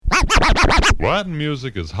Latin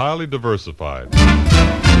music is highly diversified.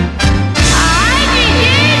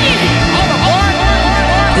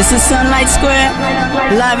 This is Sunlight Square,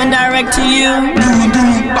 live and direct to you.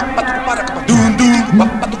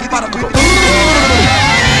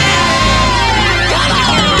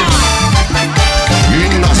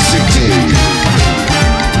 In the city,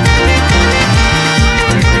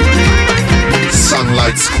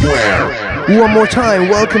 Sunlight Square. One more time,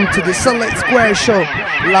 welcome to the Sunlight Square show,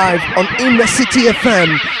 live on Inner City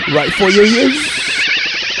FM, right for your ears.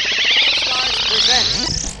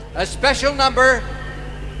 A special number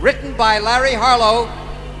written by Larry Harlow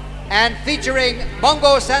and featuring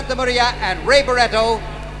Bongo Santamaria and Ray Barretto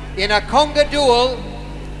in a conga duel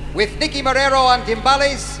with Nicky Marrero on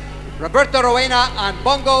timbales, Roberto Roena on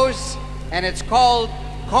bongos, and it's called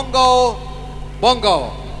Congo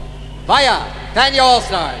Bongo. Vaya, Tanya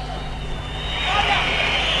All-Stars.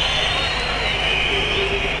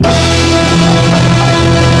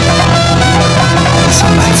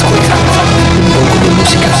 Sunlight Square, un poco de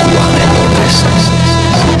música cubana en Londres.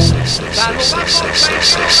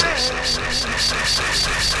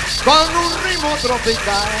 Con un ritmo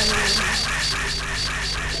tropical.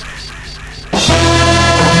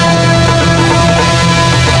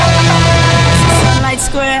 Sunlight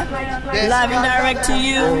Square, live and direct to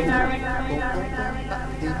you.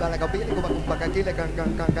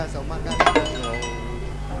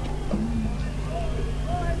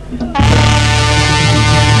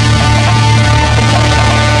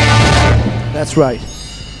 That's right.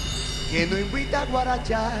 Que no invita a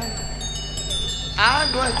guarachar a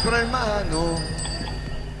nuestro hermano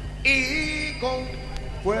y con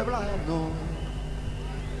pueblano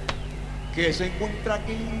que se encuentra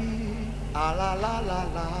aquí. A la la la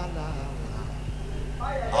la la.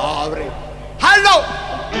 Abre. ¡Halo!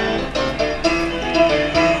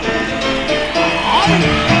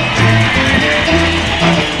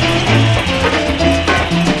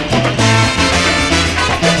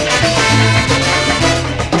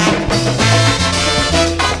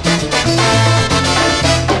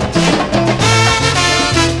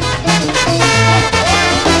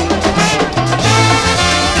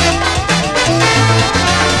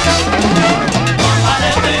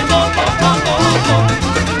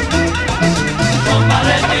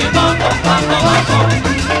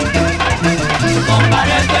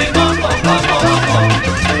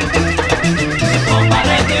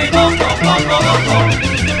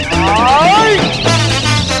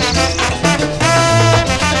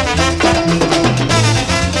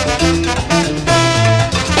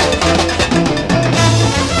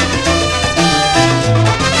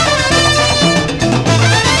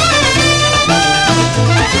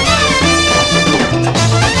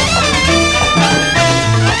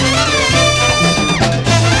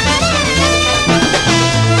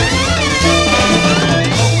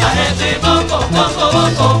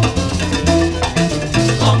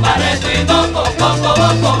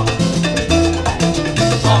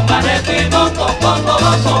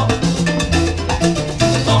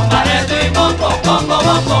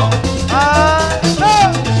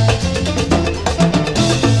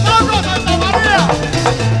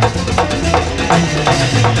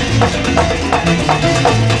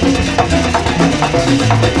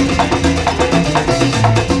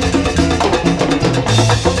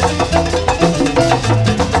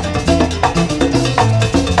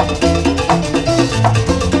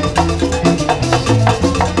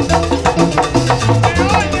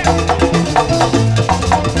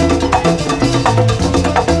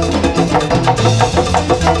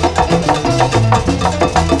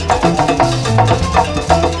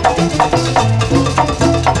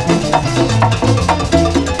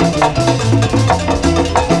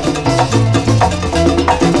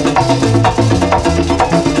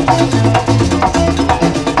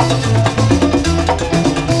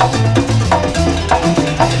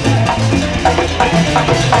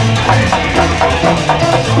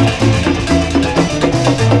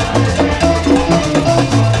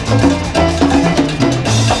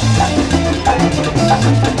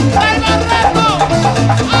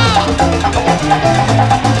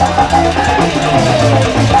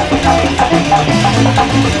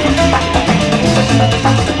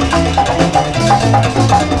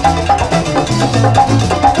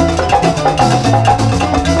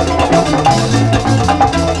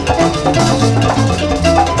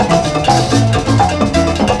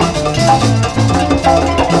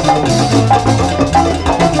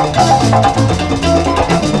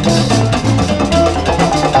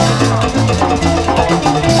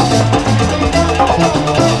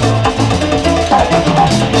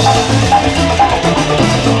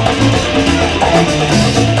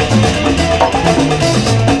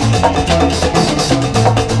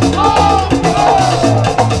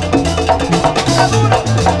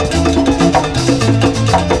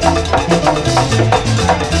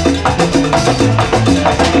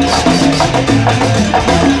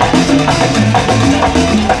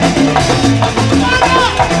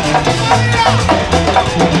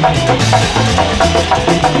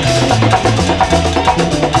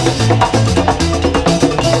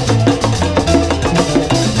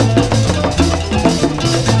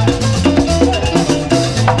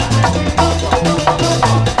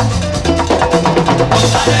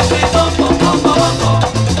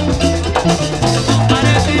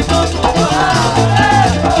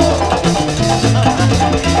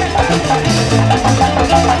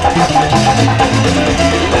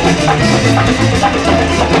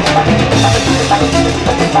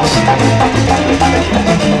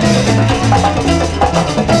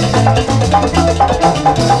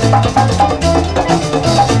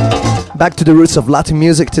 Back to the roots of Latin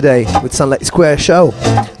music today with Sunlight Square Show,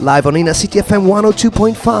 live on Inner City FM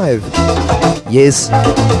 102.5. Yes,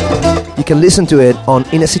 you can listen to it on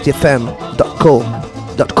innercityfm.com.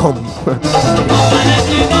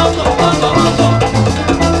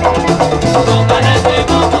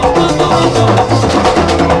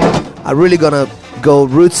 I'm really gonna go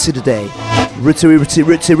rootsy today. Rootsy.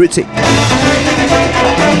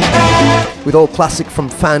 With all classic from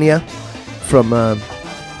Fania, from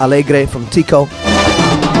Allegre, from Tico.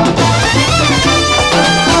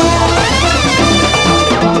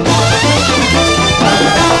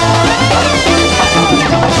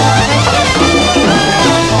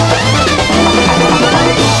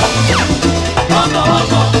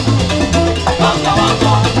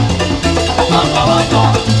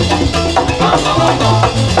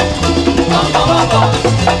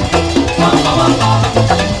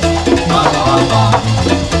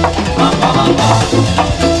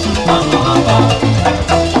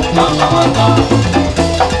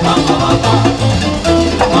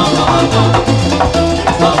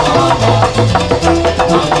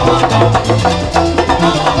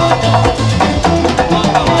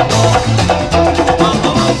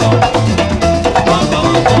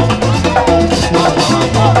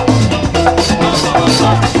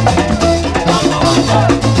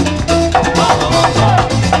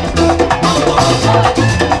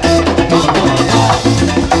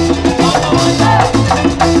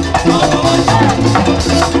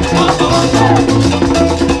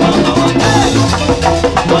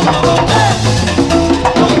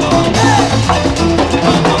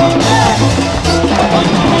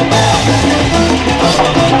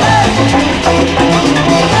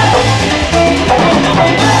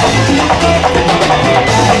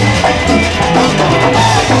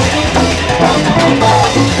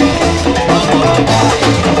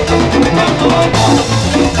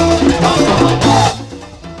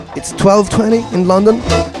 It's 12:20 in London.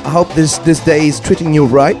 I hope this day is treating you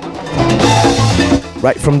right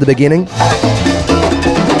from the beginning.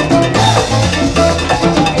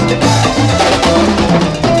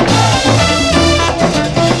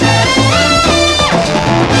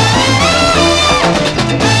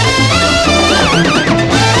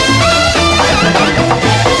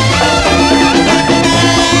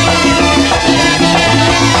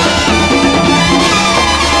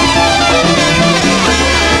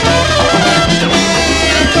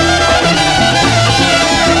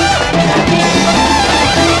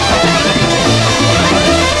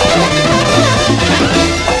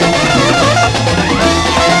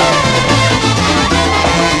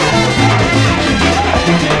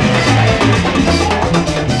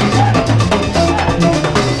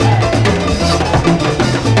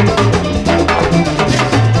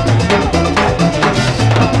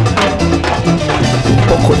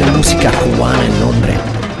 Música cubana en Londres,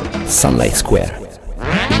 Sunlight Square,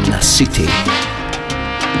 la City.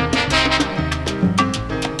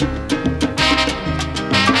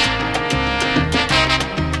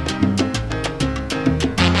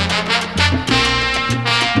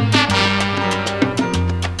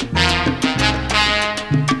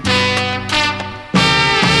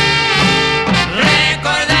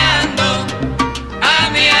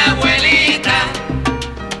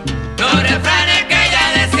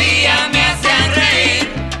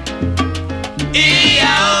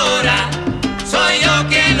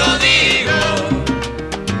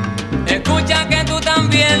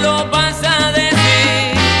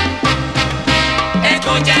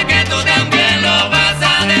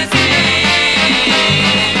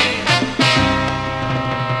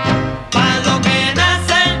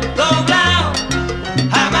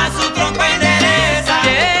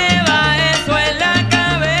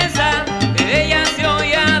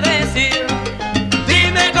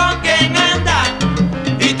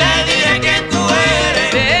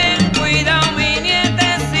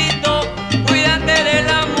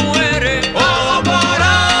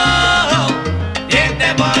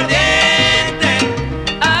 Por Dios.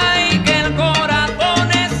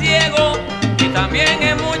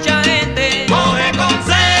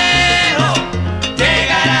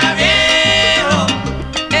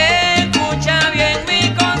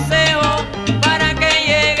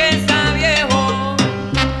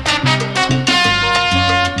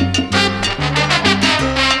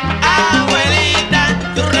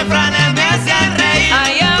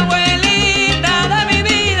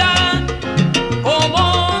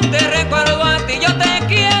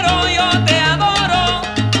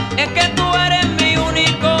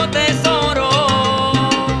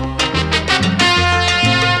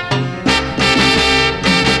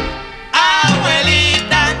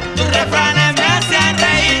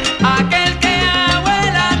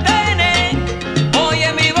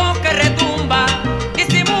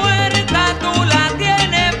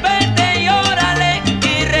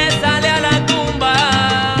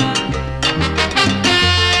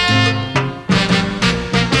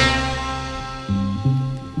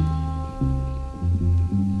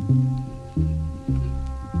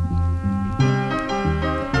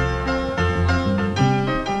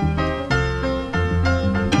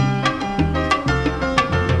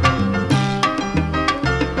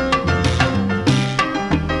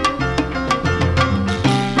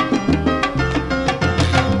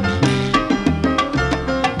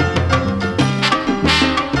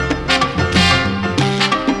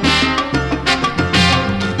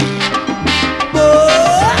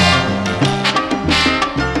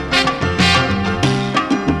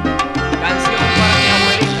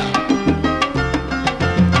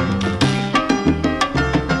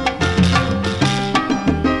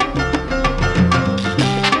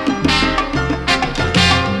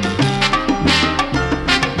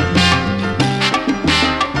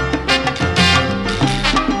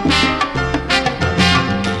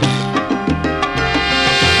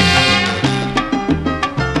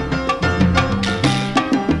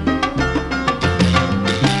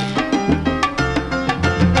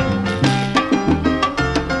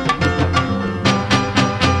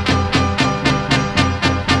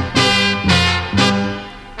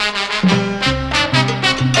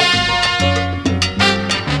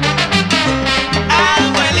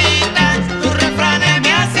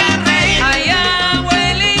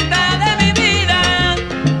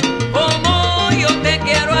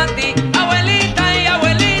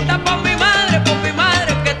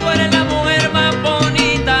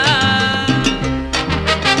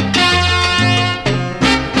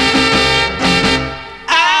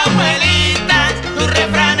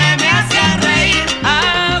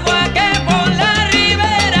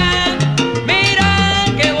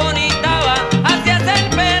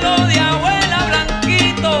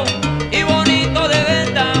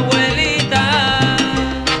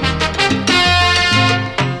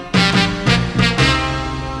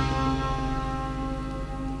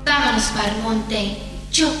 ponte,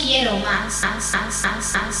 yo quiero más.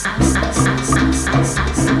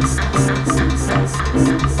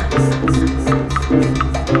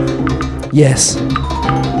 Yes.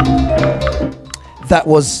 That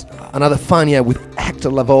was another Fania with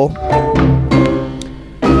Hector Lavoe.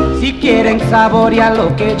 Si quieren saborear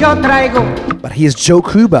lo que yo traigo, but here's Joe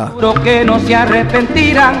Cuba. Seguro que no se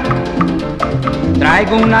arrepentirán.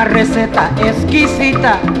 Traigo una receta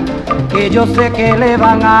exquisita que yo sé que le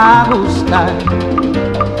van a gustar.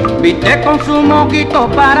 Viste con su moquito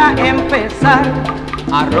para empezar,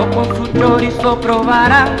 arroz con su chorizo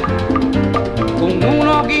probarán, con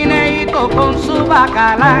unos guineitos con su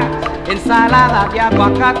bacalao, ensalada de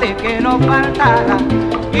aguacate que no faltará.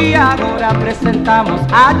 Y ahora presentamos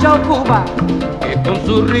a Joe Cuba, que con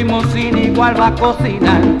su ritmo sin igual va a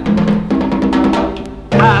cocinar.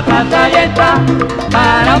 La salsa ya está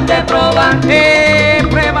para usted probar.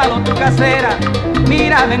 Pruébalo tu casera,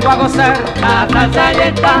 mira vengo a gozar. La salsa ya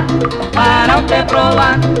está para usted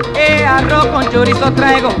probar. Arroz con chorizo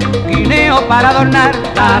traigo, guineo para adornar.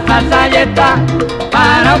 La salsa ya está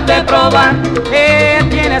para usted probar.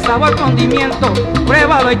 Tiene sabor condimento,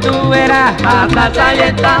 pruébalo y tú verás. La salsa ya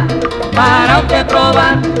está para usted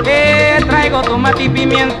probar. Traigo tomate y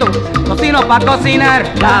pimiento, cocino para cocinar.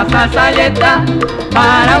 La salsa ya está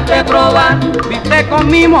para usted probar. Viste con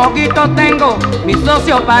mi moquito tengo mi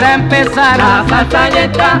socio para empezar. La salsa ya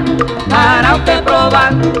está para usted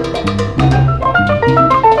probar.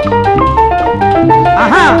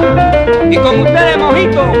 Ajá, y con ustedes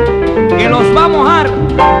mojito, que los va a mojar.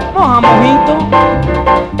 Moja mojito.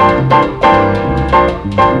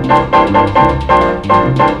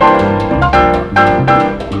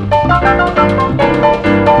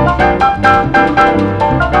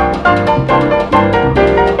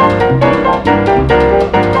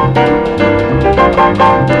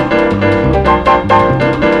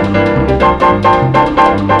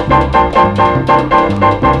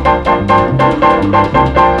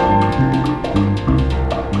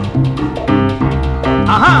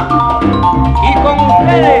 Ajá, y con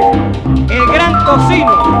ustedes el gran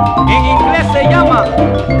tocino, en inglés se llama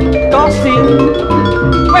tocino.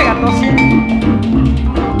 Juega tocino.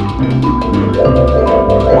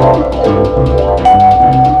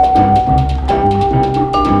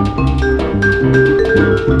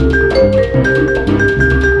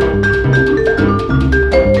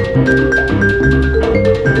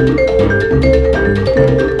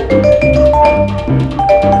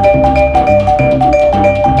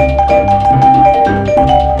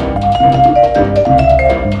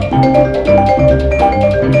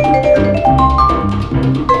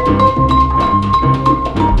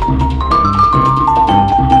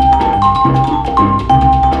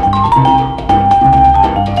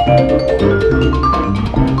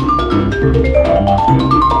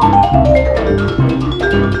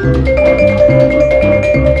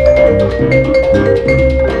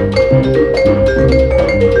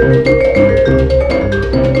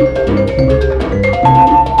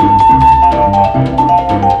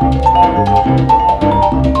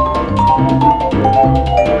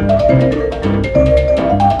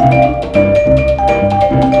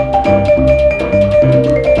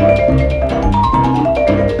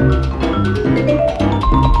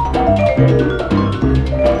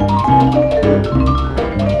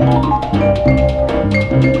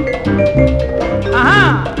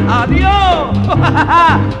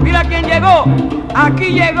 Mira quién llegó.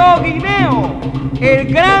 Aquí llegó Guineo, el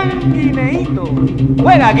gran guineíto.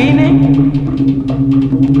 Juega, Guine.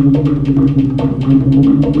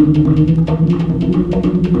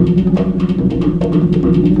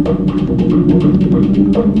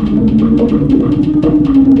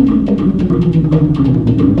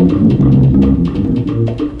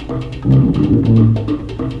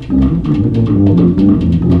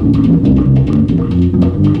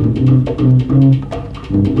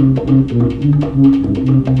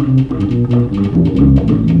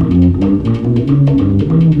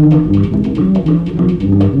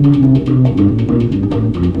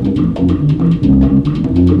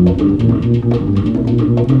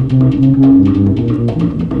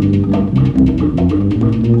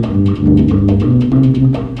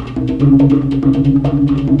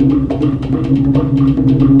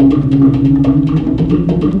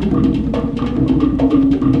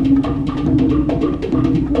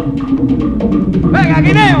 Venga,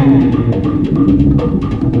 Guineo.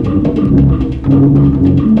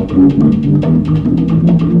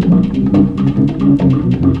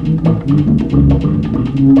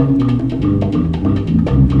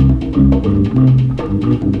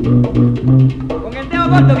 Con el dedo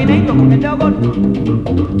gordo, guineito con el dedo gordo.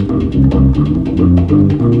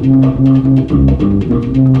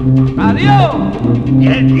 ¡Adiós!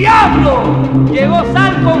 ¡El diablo! Llegó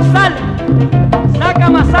sal con sal. Saca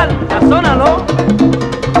más sal, sazónalo.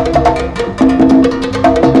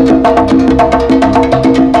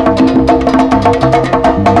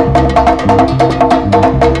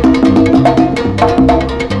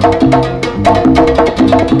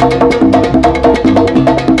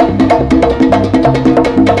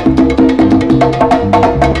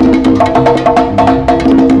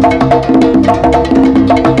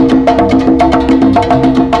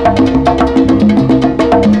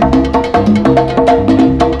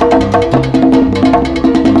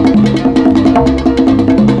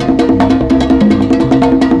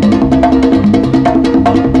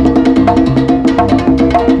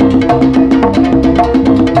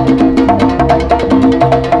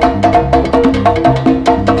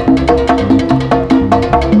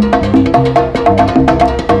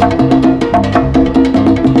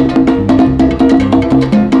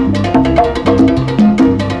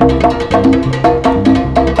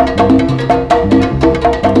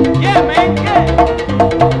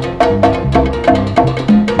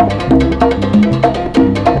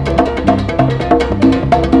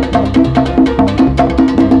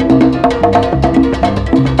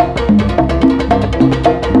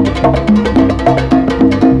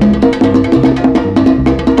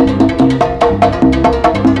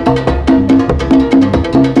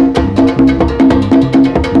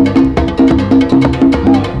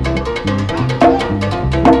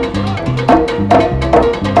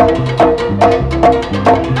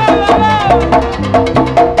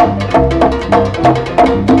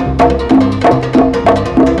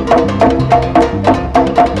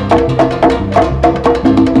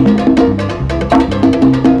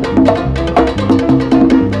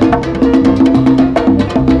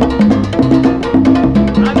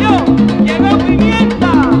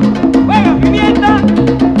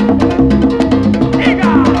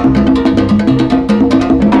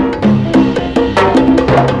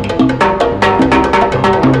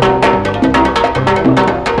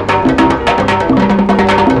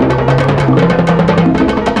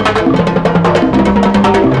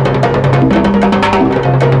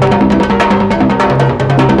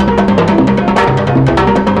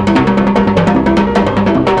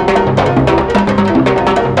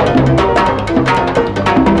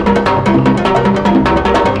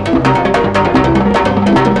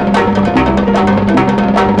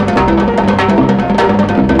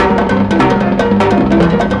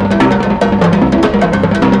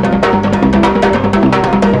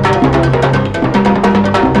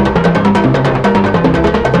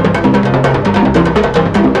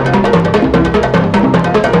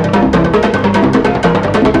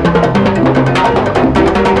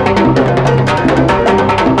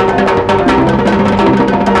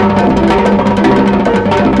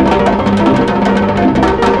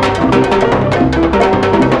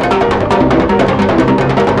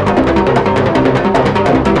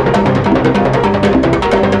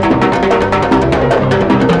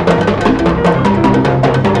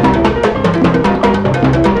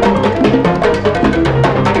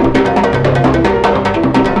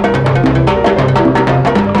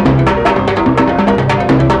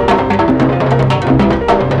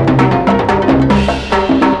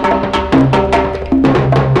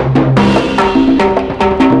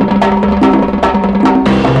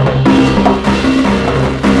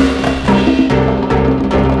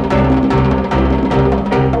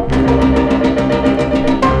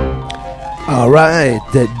 Alright,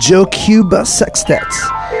 the Joe Cuba Sextet.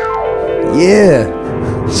 Yeah,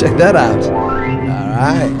 check that out.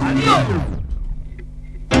 Alright.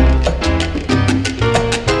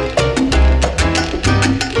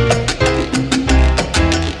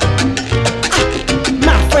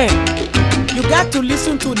 My friend, you got to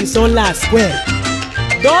listen to the Sunlight Square.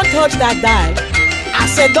 Don't touch that dial. I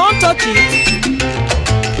said don't touch it.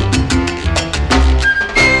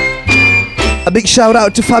 A big shout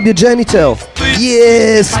out to Fabio Genitel.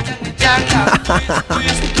 Yes.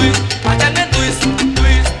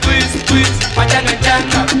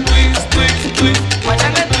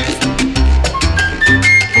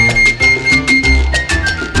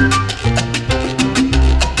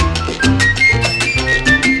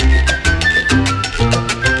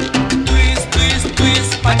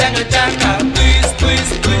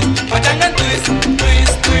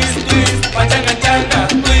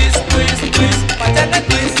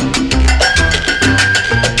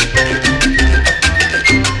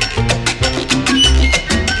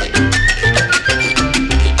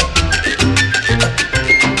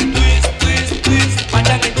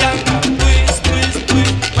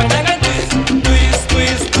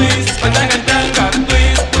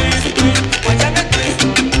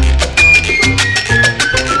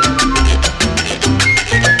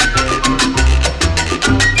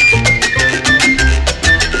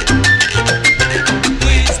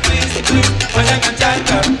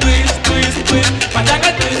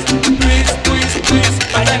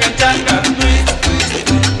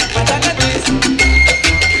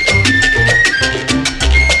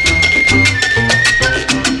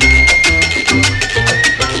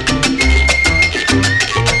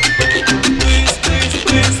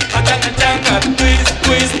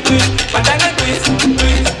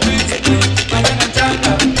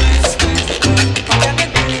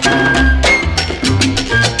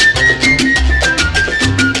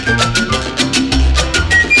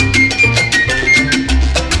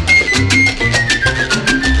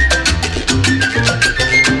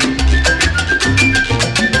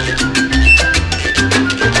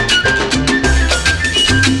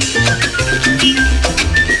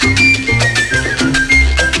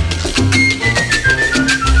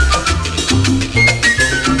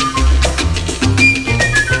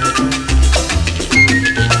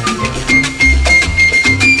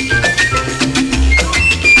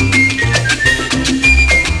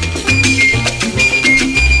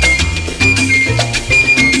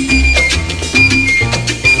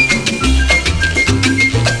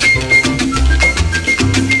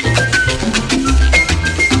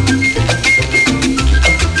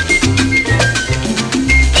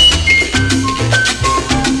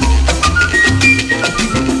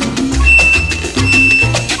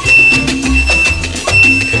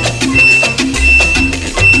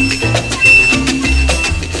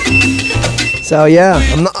 So yeah,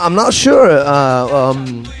 I'm not sure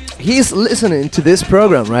he's listening to this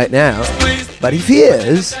program right now, but if he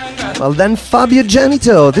is, well then Fabio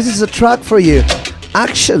Genito, this is a track for you.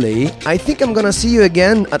 Actually, I think I'm gonna see you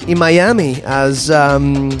again in Miami, as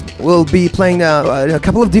we'll be playing a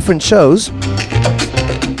couple of different shows.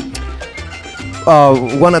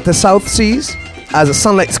 One at the South Seas as a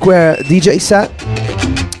Sunlight Square DJ set,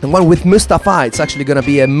 and one with Mustafa. It's actually gonna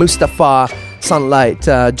be a Mustafa Sunlight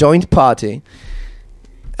joint party.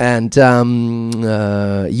 And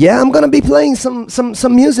yeah, I'm gonna be playing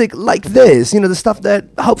some music like this, the stuff that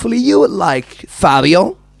hopefully you would like,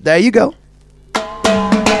 Fabio. There you go.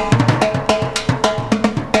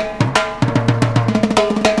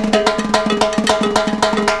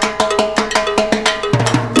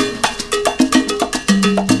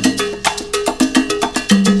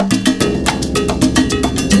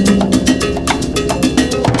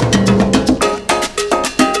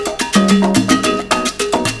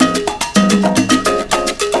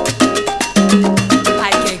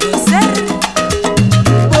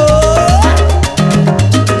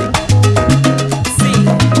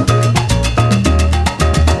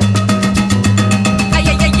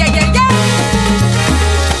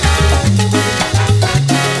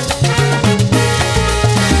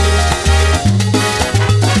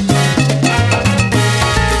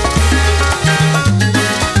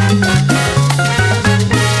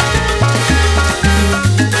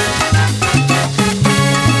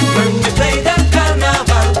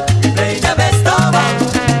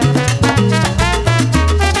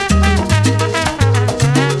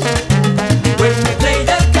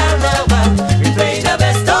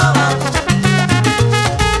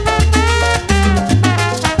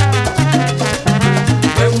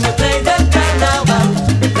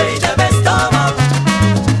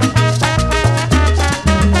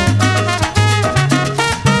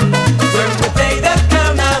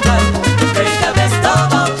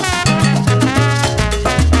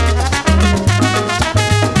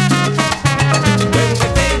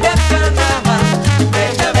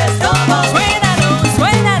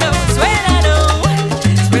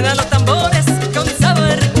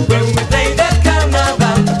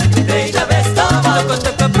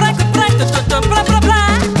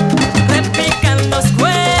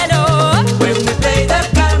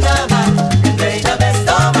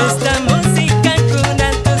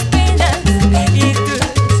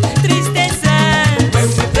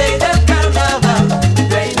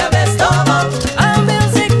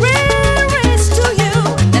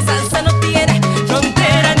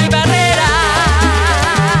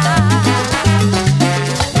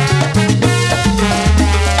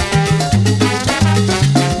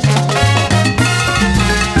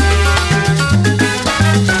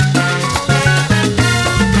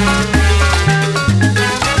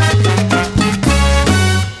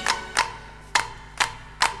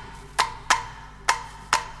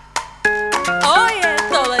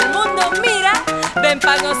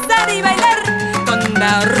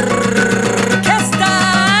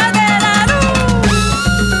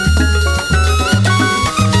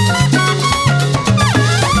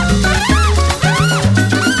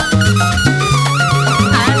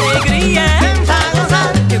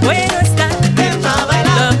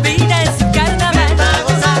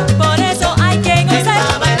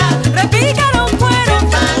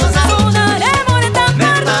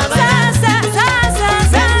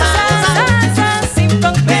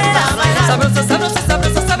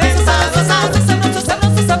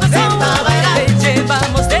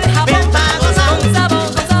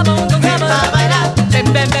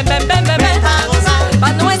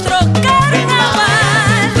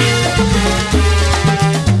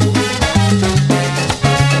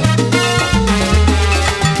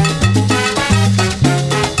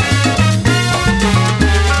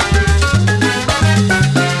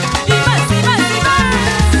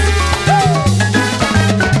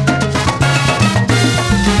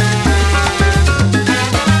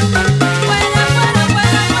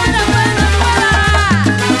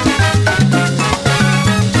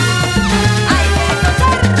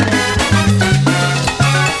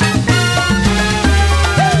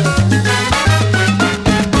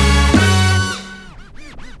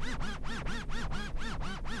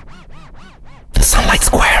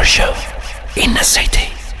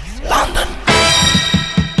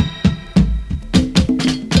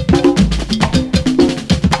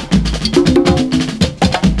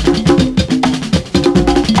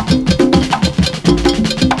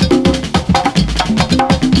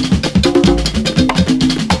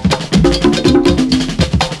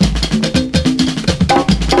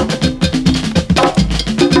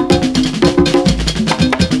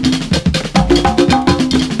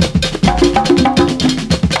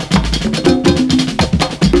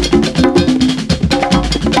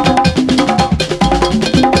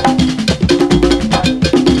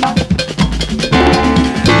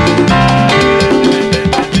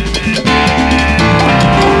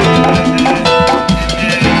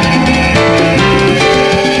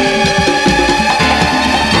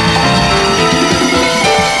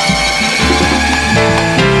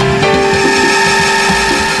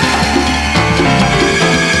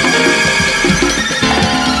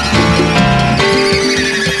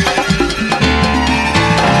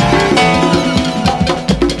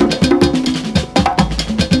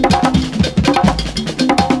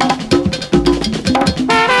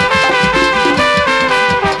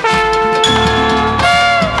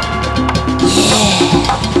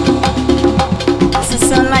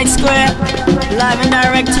 Sunlight Square, live and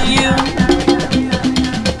direct to you.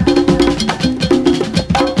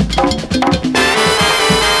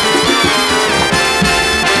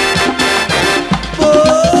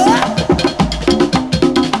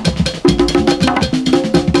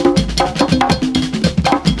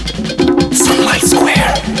 Sunlight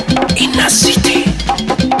Square in the city.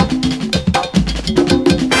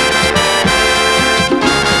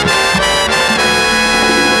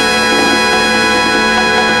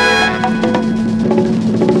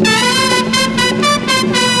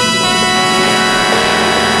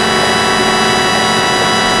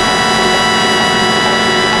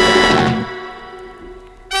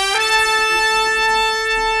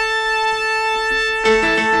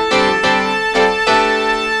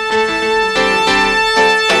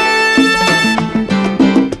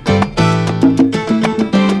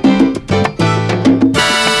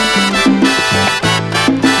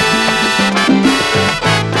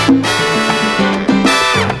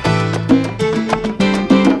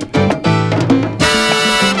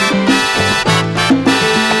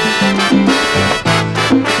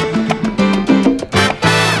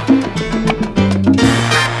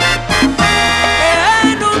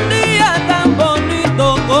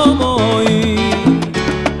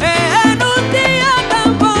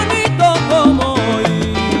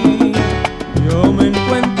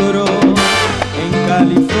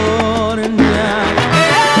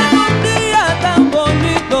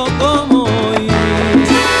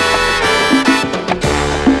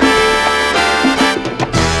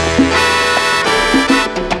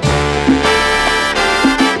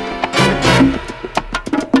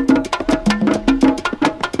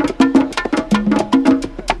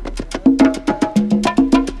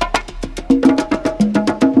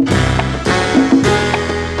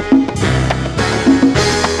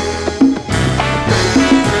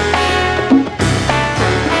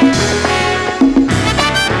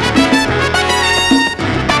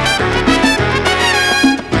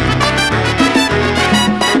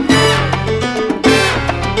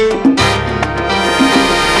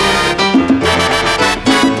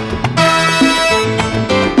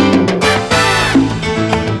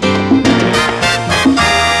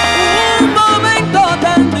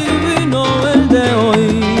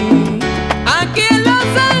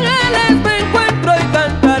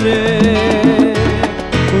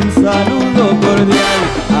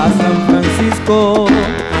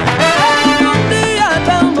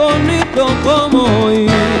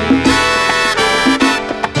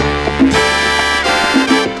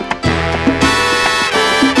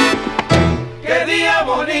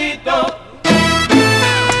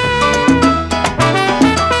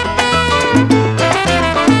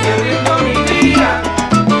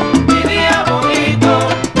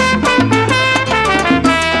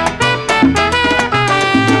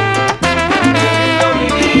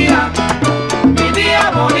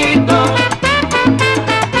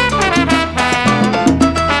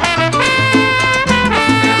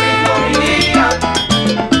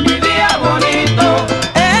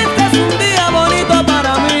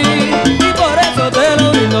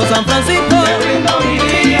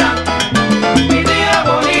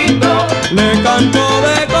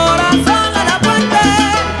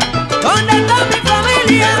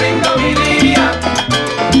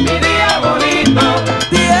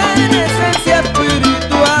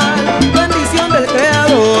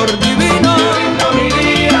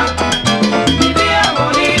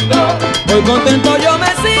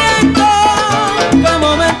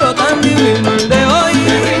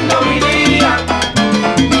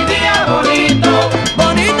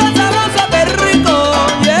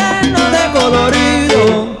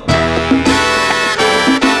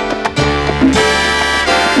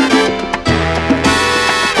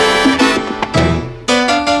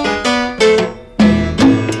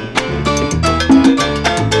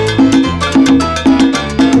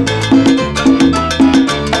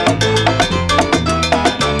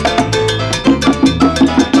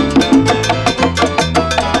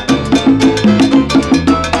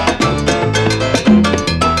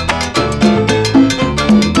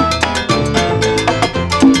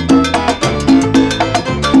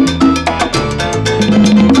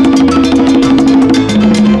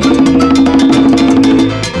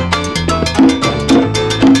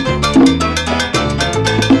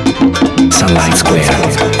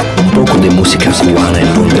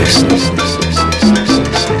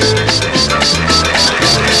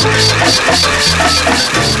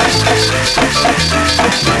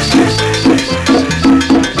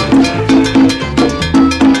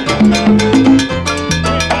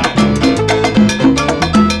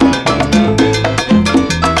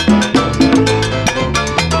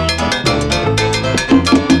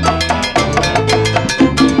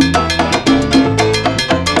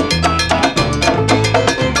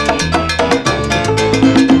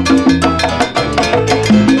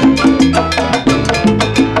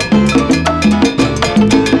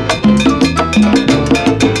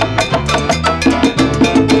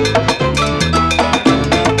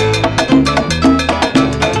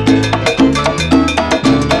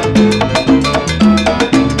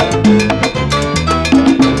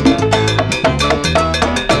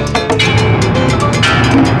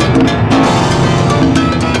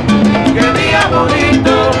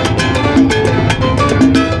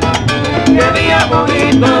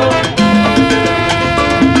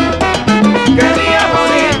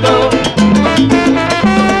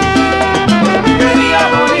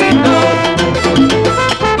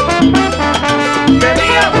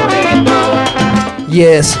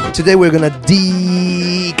 Yes, today we're gonna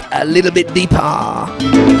dig a little bit deeper.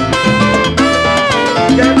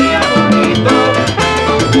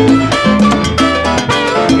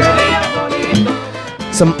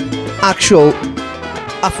 Some actual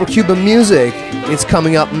Afro-Cuban music is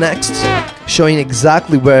coming up next, showing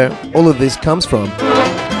exactly where all of this comes from.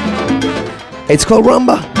 It's called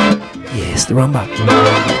rumba. Yes, the rumba.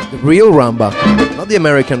 The real rumba. Not the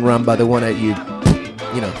American rumba, the one that you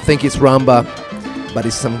think it's rumba, but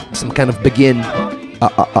it's some kind of begin.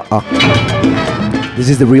 This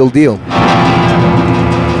is the real deal.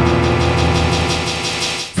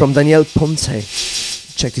 From Daniel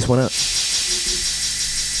Ponce. Check this one out.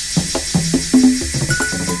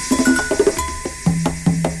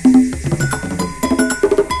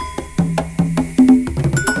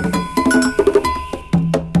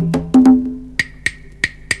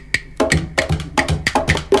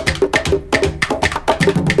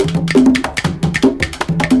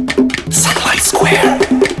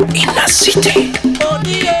 City. Oh,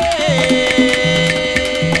 yeah.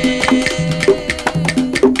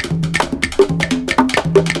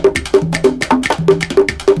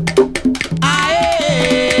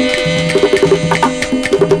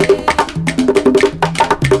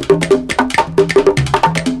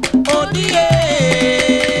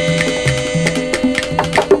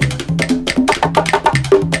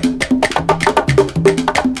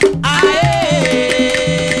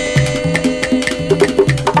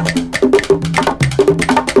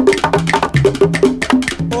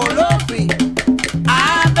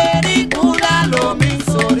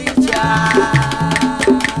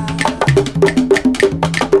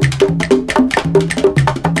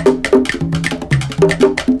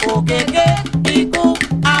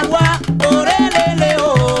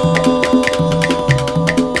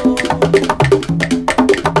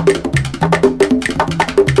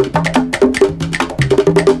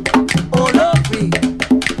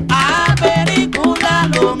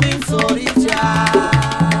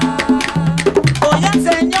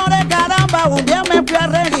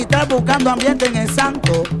 Ambiente en el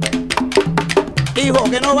santo, dijo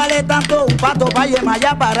que no vale tanto un pato para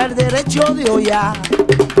Yemayá para el derecho de olla.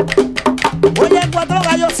 Oye, 4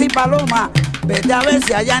 gallos y palomas, vete a ver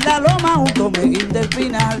si allá en la loma un tomeguín del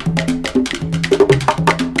final.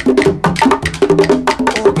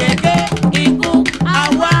 Oqueque y cu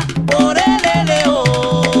agua por el eleo.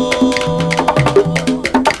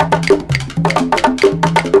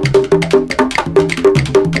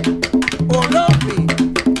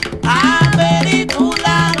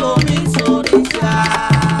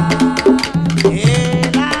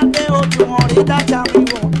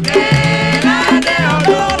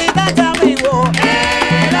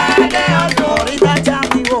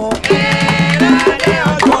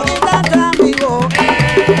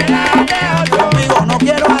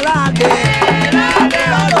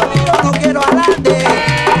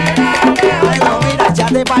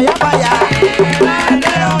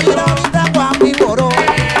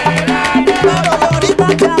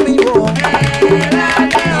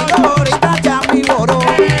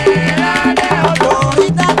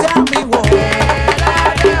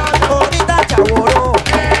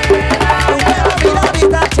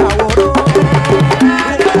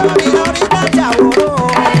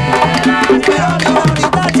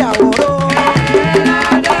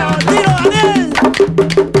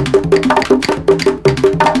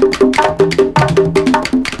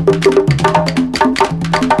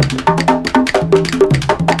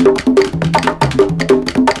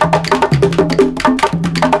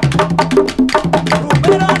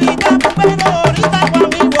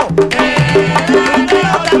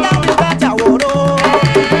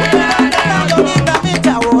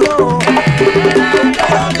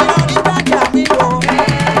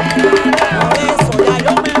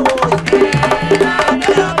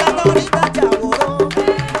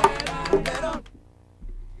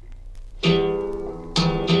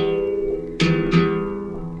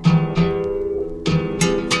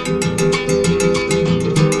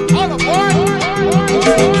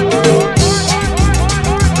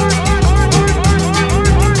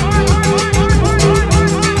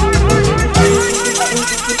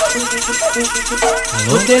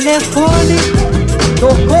 O telefone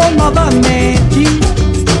tocou novamente.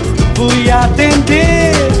 Fui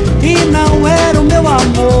atender e não era o meu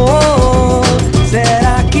amor.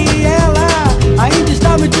 Será que ela ainda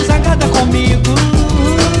está muito zangada comigo?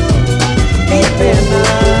 Que pena,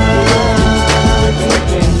 que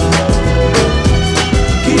pena,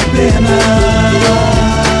 que pena,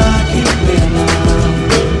 que pena.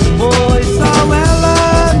 Pois só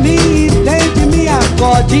ela me deite, me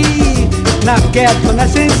acorde. Na queda, na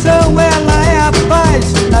ascensão, ela é a paz.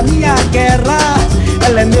 paz na minha guerra.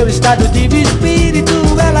 Ela é meu estado de espírito,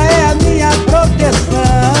 ela é a minha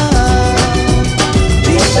proteção.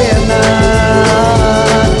 Que pena,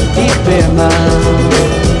 que pena,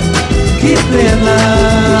 que pena,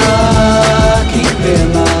 que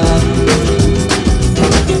pena.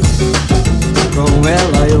 Com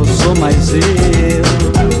ela eu sou mais eu,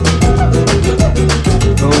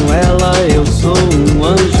 com ela eu sou um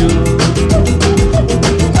anjo,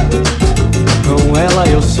 com ela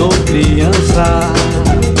eu sou criança.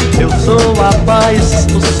 Eu sou a paz,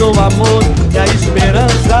 eu sou o amor e a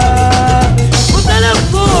esperança. O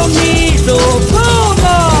telefone tocou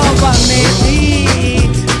novamente,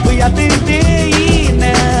 fui atender e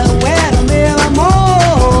não era meu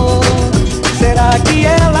amor. Será que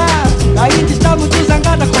ela ainda está muito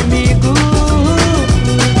zangada comigo?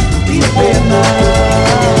 Que pena,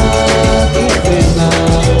 que pena,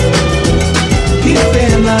 que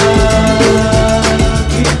pena,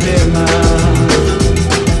 que pena.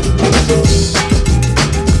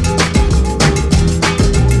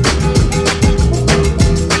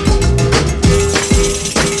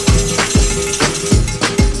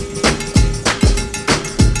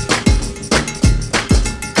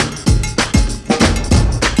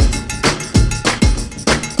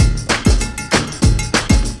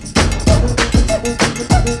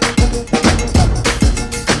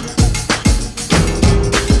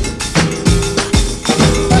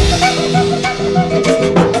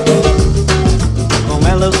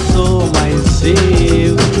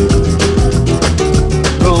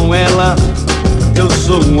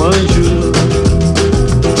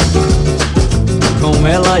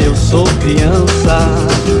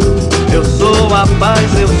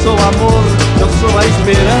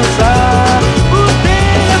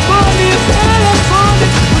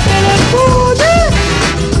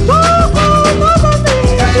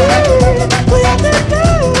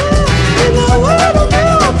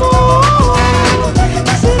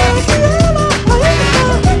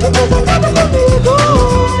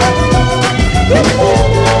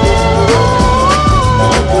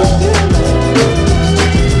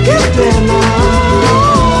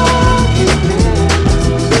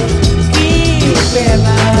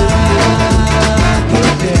 Pena.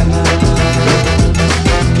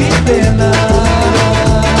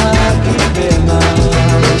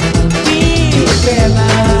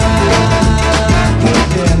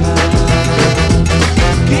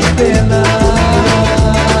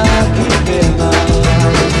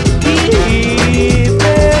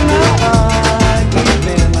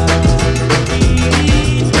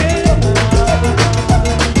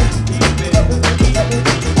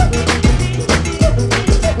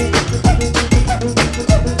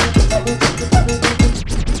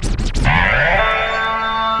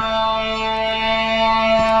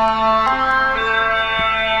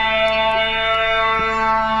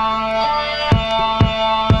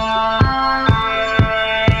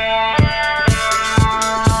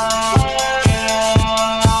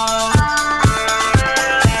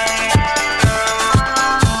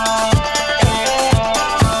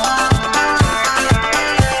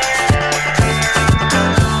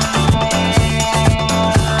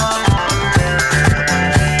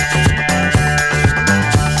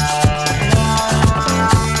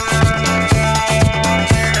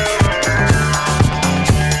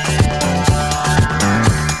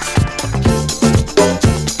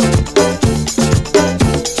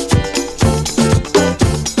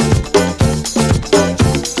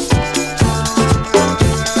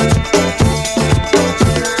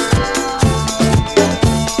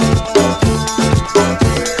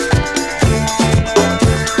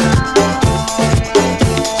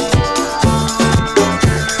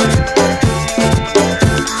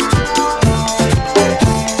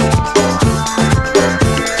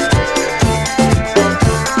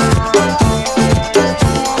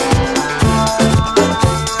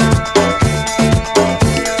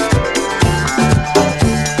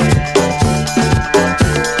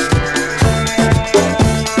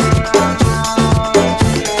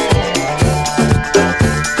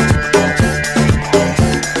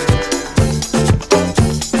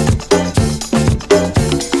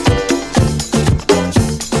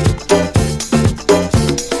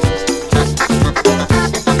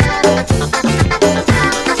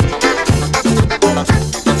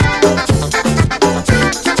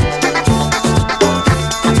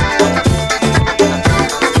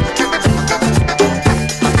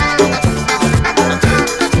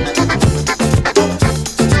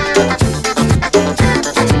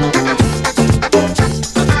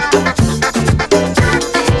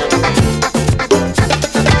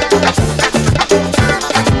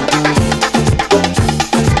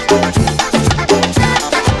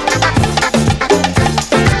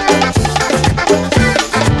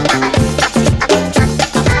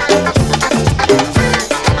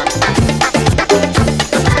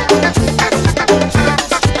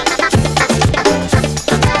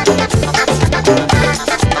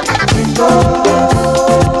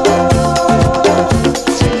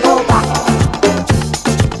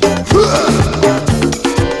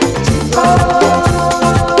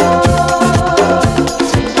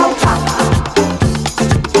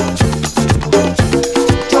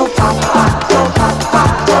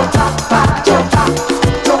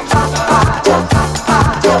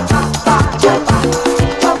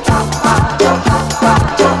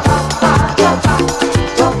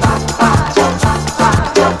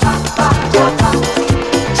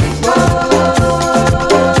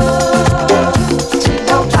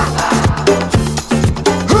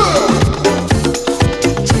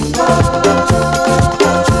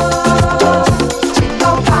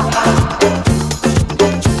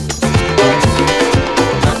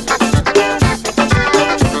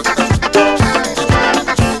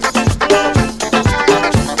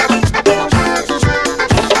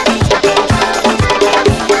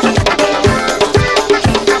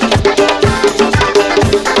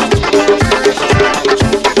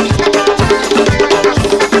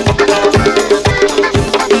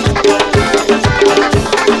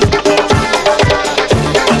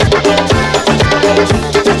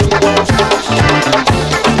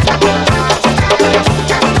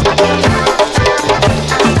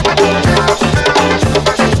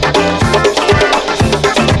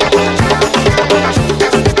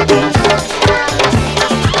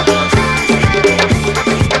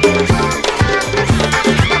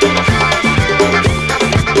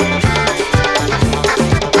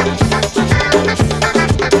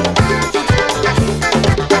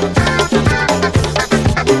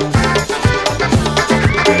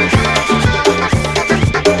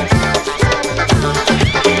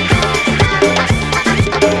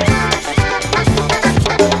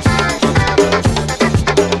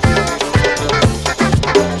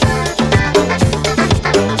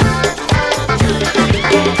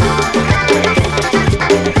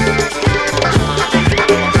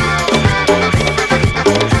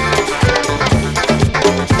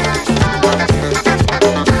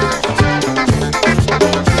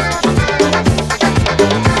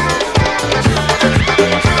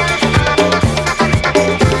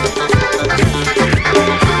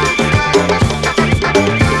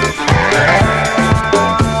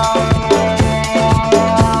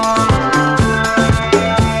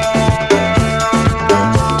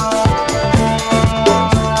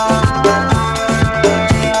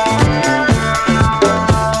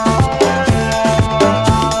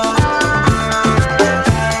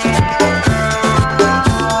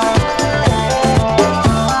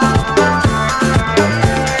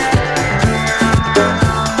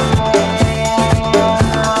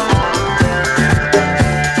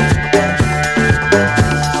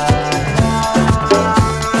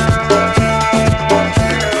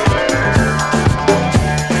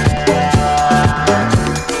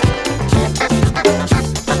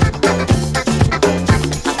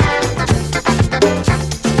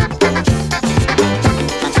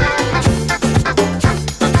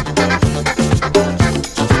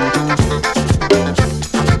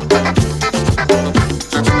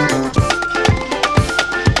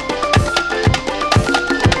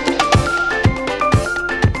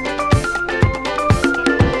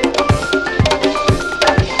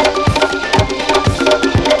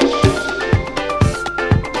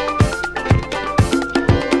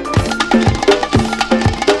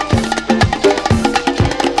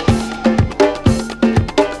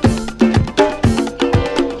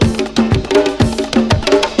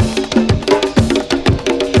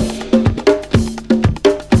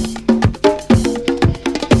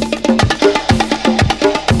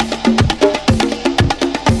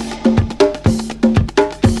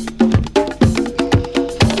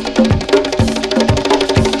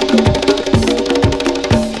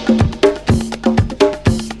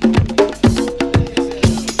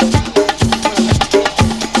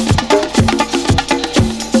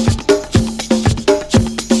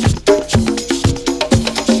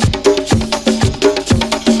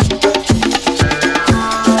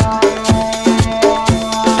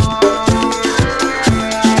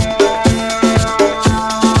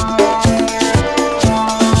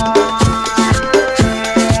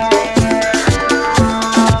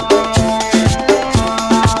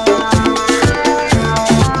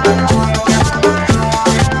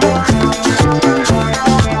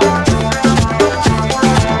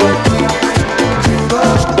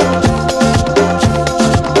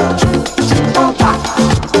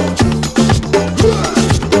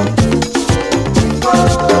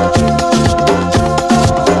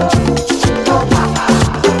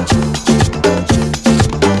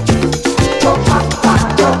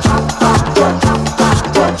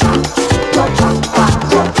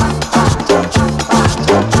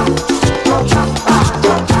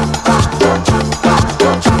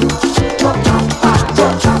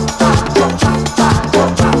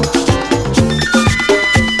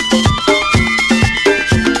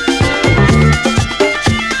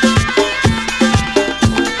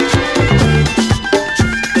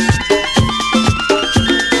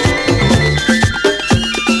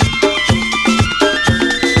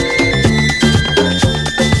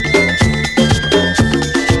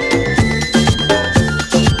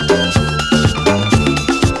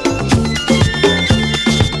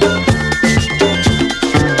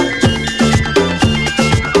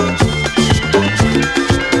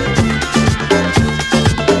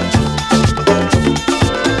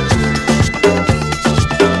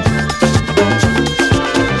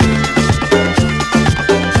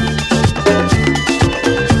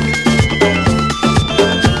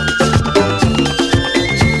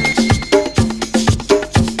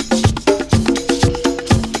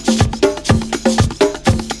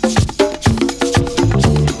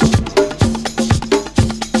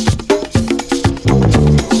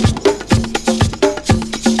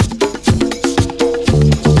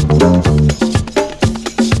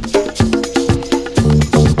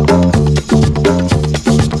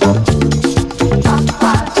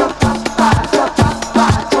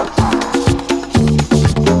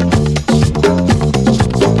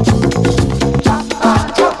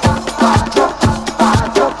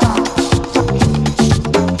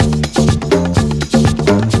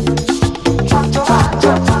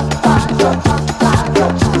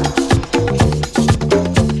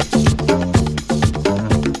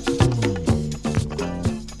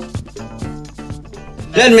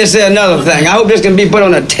 Let me say another thing. I hope this can be put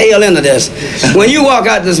on the tail end of this. When you walk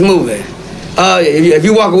out this movie, if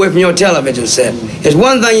you walk away from your television set, there's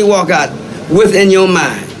one thing you walk out with in your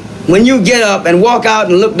mind. When you get up and walk out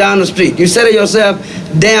and look down the street, you say to yourself,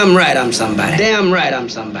 damn right I'm somebody. Damn right I'm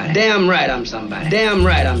somebody. Damn right I'm somebody. Damn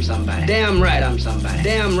right I'm somebody. Damn right I'm somebody.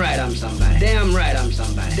 Damn right I'm somebody. Damn right I'm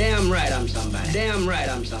somebody. Damn right I'm somebody. Damn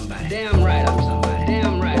right I'm somebody. Damn right I'm somebody. Damn right I'm somebody.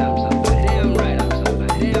 Damn right I'm somebody. Damn right I'm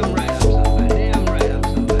somebody.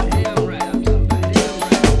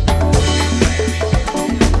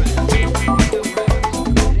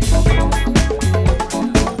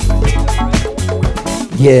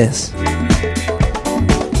 Yes.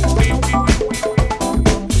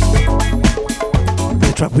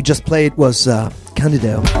 The track we just played was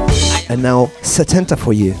Candido, and now Setenta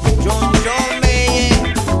for you.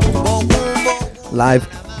 Live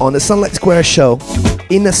on the Sunlight Square show,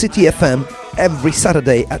 Inner City FM, every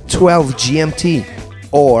Saturday at 12 GMT.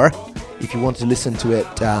 Or, if you want to listen to it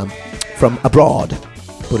from abroad,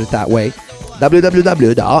 put it that way,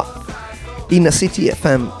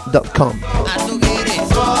 www.innercityfm.com.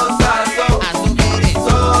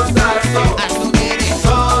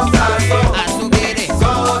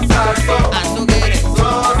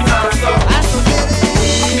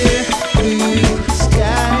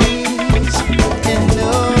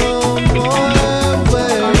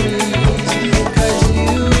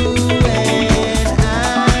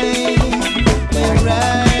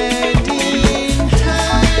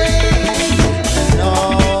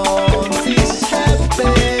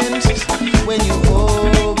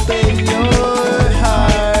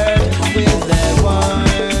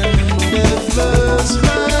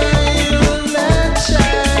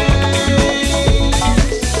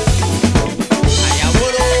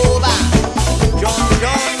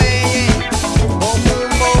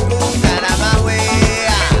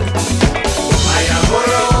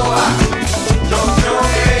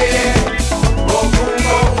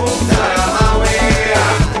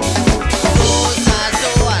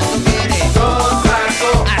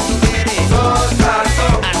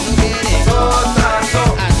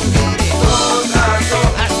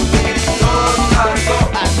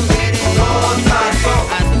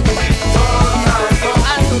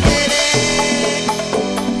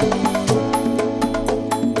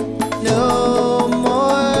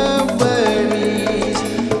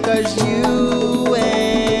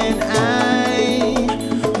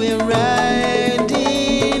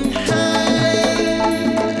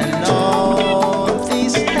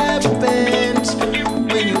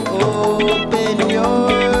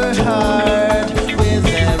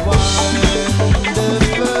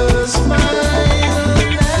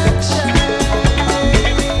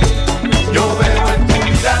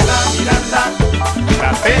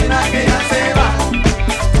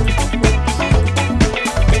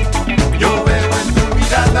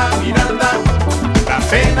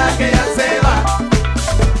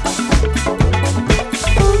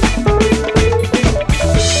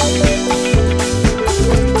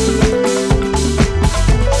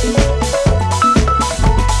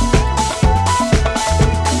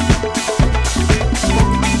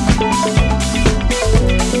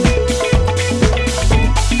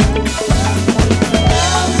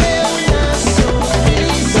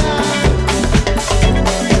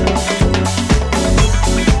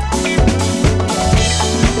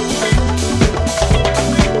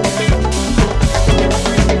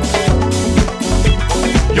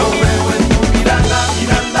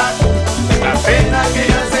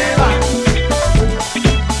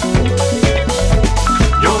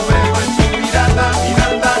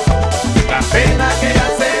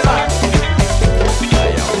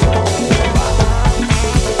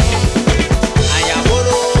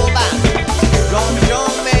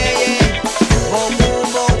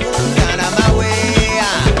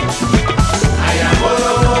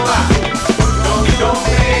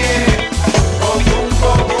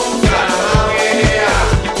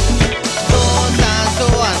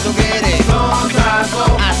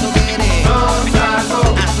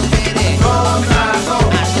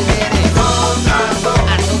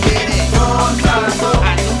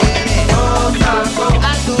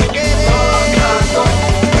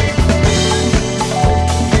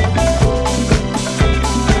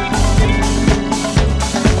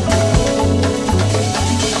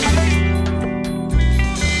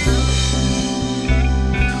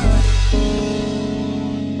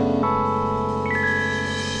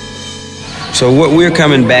 So what we're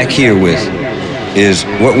coming back here with is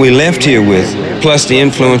what we left here with, plus the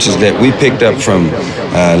influences that we picked up from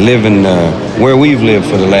living where we've lived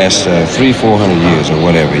for the last 300-400 years or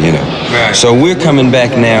whatever, you know. Right. So we're coming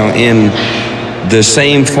back now in the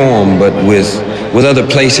same form but with other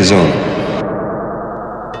places on it.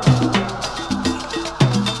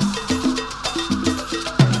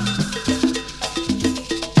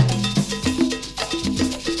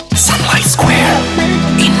 Sunlight Square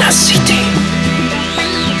in the city.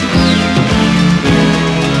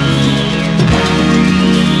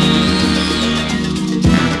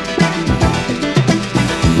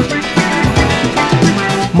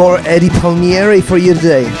 More Eddie Palmieri for you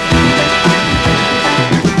today.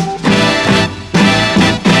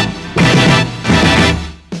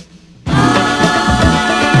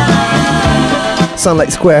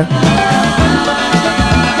 Sunlight Square.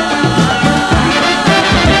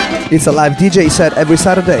 It's a live DJ set every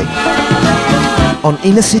Saturday on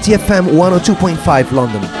Inner City FM 102.5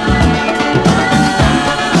 London.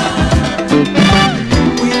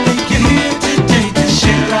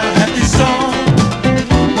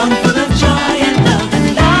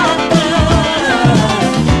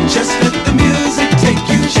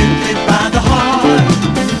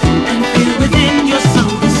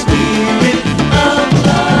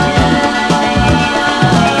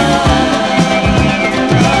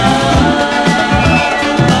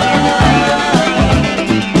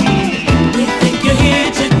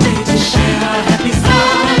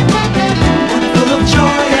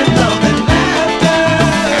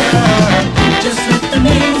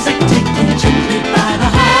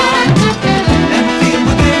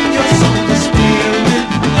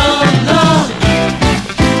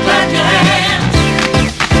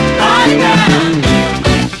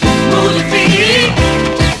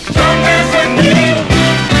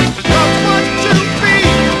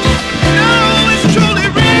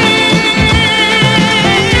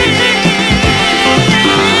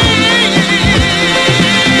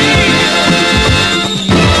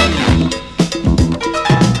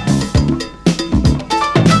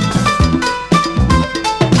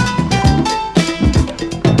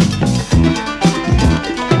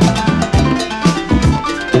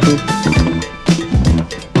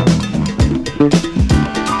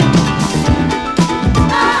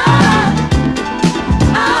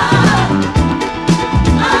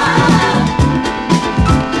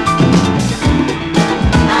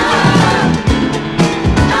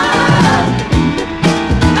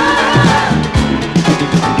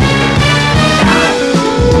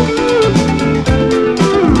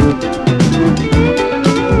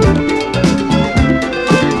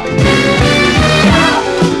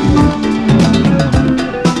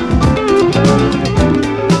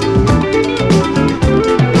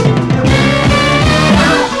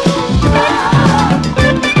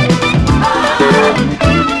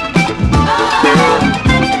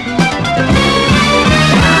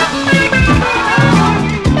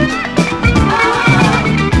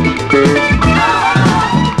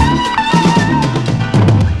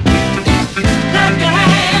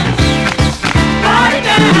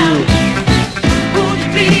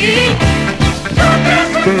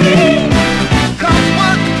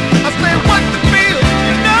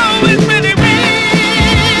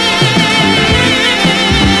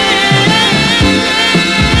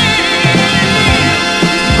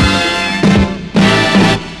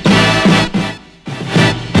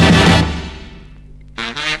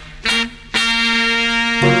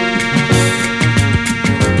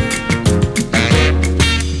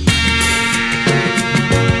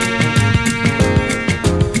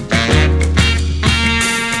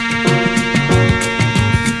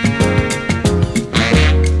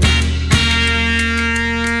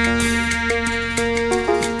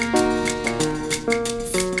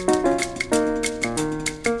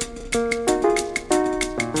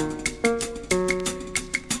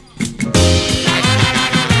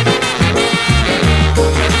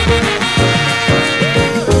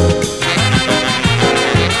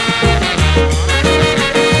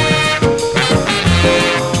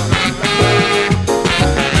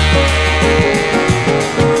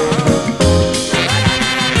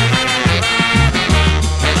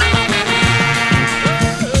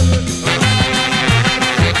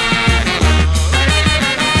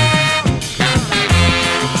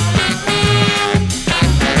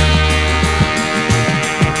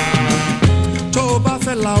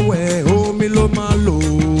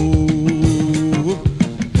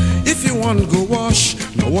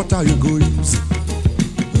 What are you going to use?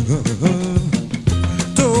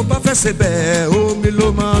 To bafesebe omi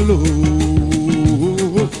lo malo.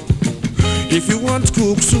 If you want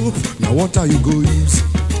cook soup, now what are you going to use?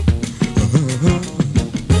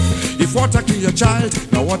 If water kill your child,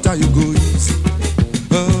 now what are you going to use?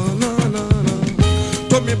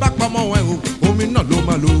 To me back mama omi no lo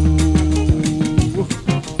malo.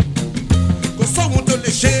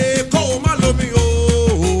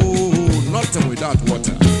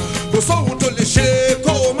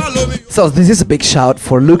 So this is a big shout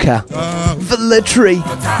for Luca Velletri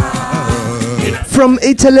from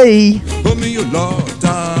Italy.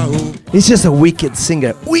 He's just a wicked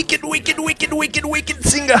singer. Wicked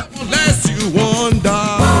singer. Unless you wonder.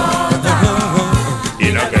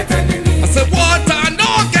 I said, water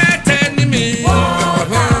no get enemy.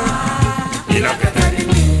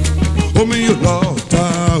 Oh, me you love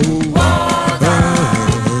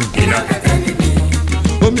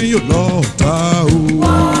oh, me you love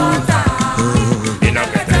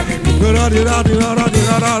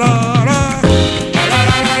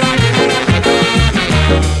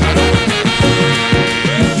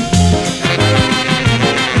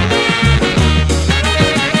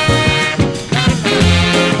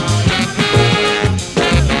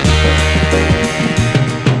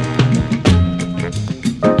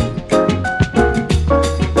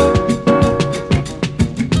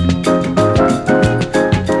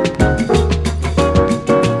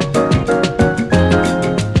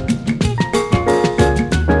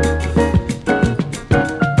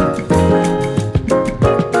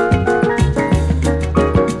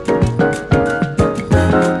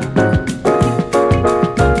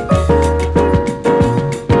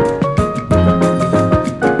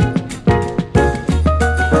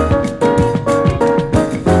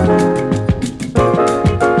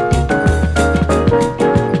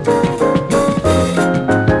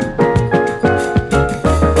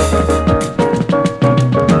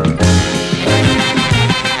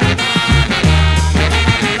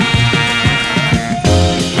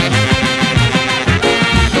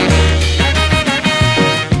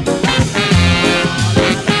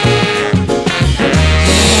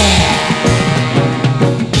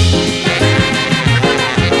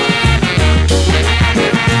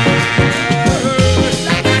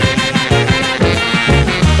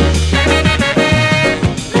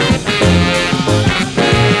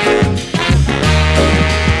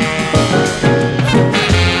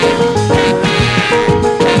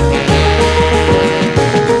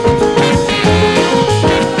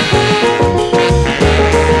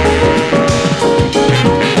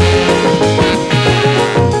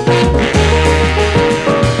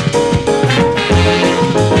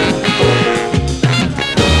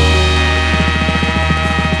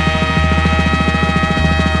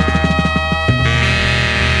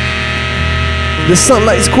The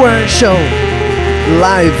Sunlight Square Show,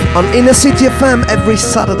 live on Inner City FM every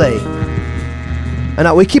Saturday. And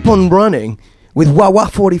now we keep on running with Wawa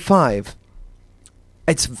 45.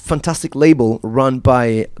 It's a fantastic label run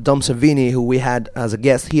by Dom Servini, who we had as a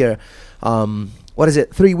guest here,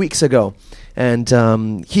 3 weeks ago. And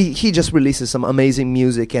he just releases some amazing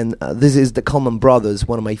music, and this is the Coleman Brothers,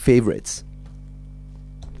 one of my favorites.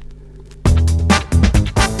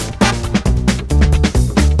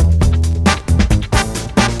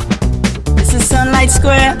 Sunlight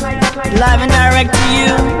Square, live and direct to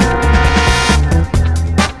you.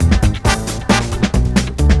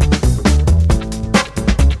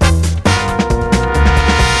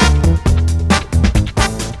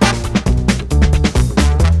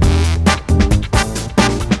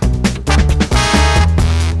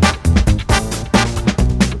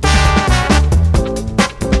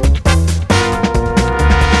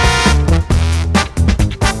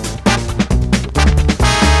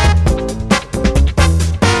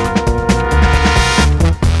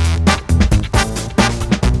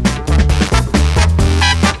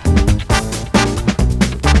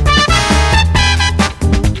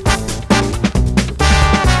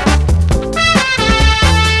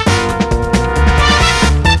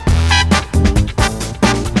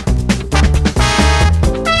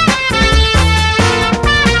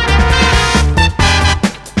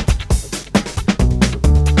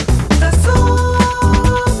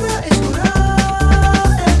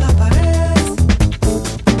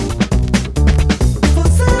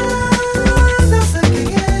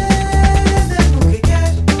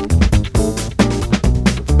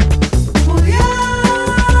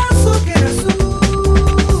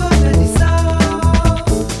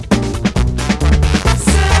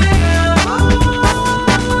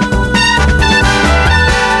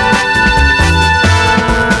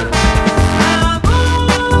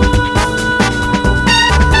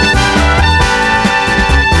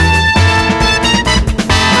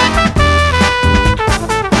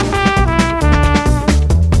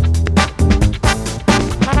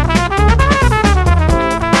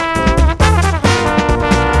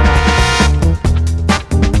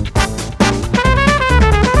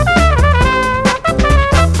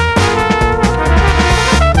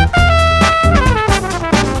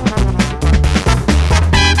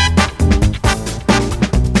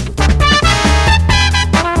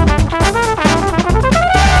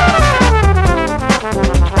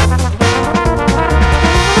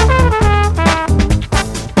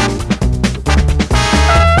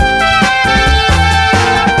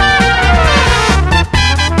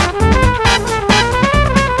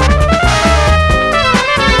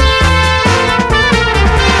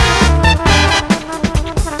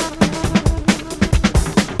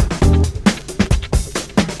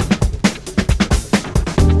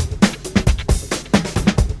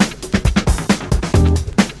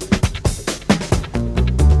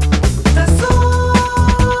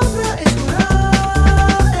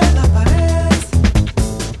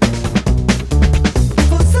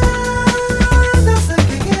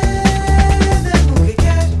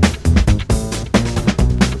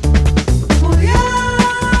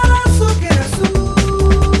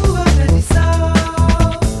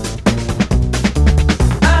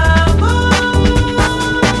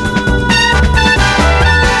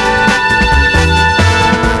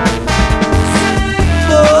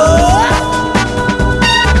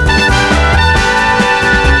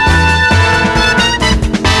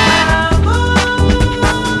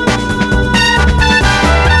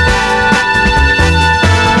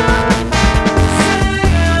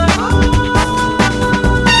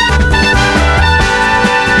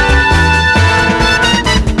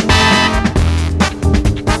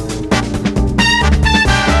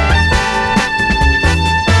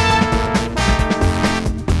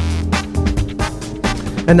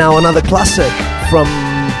 And now another classic from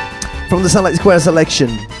the Sunlight Square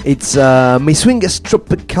selection. It's Mi Swingas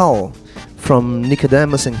Tropical from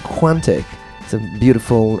Nicodemus and Quantic. It's a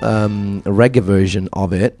beautiful reggae version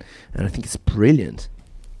of it, and I think it's brilliant.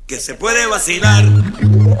 Que se puede vacilar,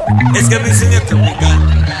 es que mi swing es tropical.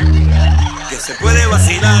 Que se puede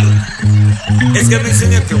vacilar, es que mi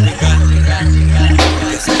swing es tropical.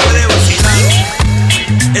 Que se puede vacilar,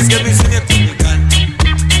 es que mi swing es tropical.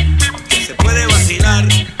 Que se puede vacilar,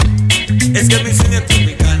 es que mi swing es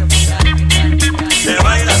tropical. Se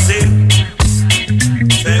baila así,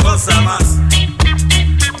 se goza más.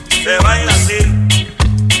 Se baila así,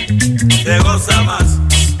 se goza más.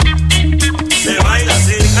 Se baila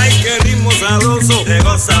así, ay qué ritmo sabroso. Se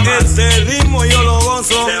goza más. Este ritmo yo lo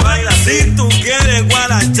gozo. Se baila así. Si tú quieres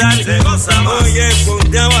guarachar, se goza más. Oye,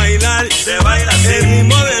 ponte a bailar. Se baila así. El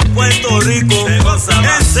ritmo de Puerto Rico, se goza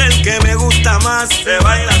más. Es el que me gusta más. Se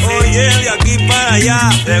baila así. Oye, de aquí para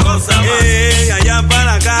allá, se goza más. De allá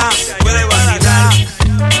para acá, se puede vacilar.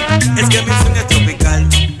 Es que mi swing es tropical.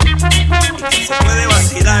 Y se puede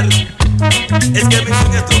vacilar. Es que mi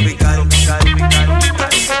swing es tropical.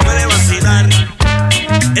 Se puede vacilar.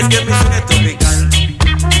 Es que mi swing es tropical.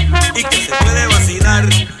 Y que se puede vacilar.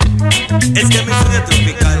 Es que mi swing es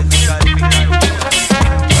tropical.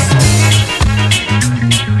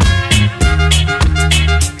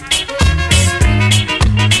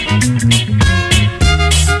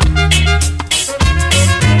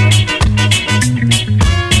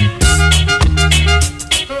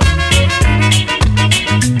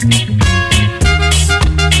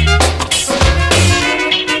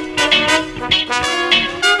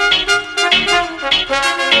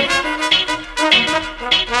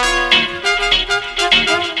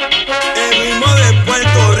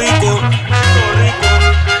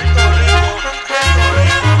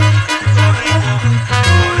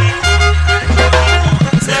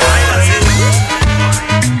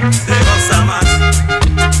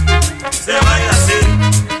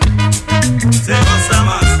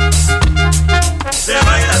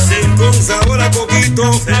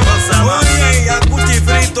 Se goza más. Oye, y a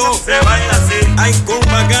cuchifrito, se baila así. Ay, con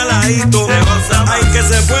bacalaíto, se goza más. Ay, que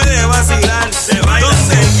se puede vacilar, se baila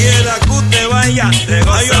donde así. Quiera que usted vaya, se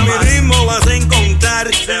goza ay, a mi ritmo vas a encontrar,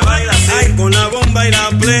 se baila así. Ay, con la bomba y la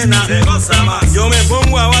plena, se goza más. Yo me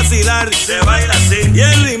pongo a vacilar, se baila así. Y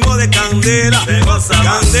el ritmo de Candela, se goza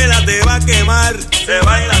más. Candela te va a quemar, se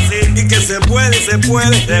baila así. Y que se puede, se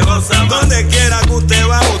goza más. Donde quiera que usted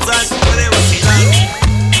va a gozar, se puede vacilar.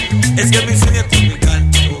 Es que mi swing es tropical,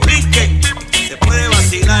 brinque, se puede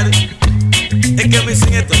vacilar. Es que mi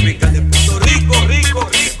swing es tropical, de Puerto Rico,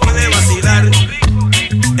 puede vacilar.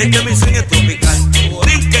 Es que mi swing es tropical,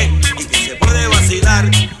 brinque, y que se puede vacilar.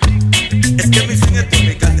 Es que mi swing es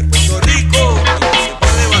tropical, de Puerto Rico, se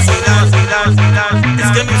puede vacilar. Es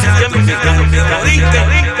que mi swing es tropical, brinque,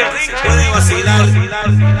 se puede vacilar.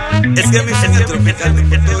 Es que mi swing es tropical, de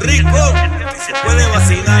Puerto Rico, se puede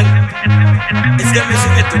vacilar. Es que mi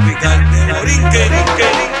swing es tropical, de Morinque,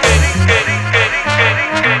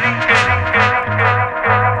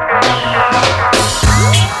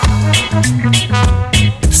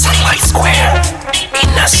 Sunlight Square, in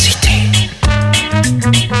the city.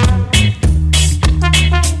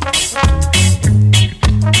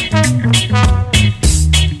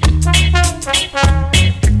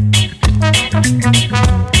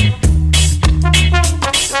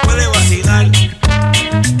 Se puede vacilar.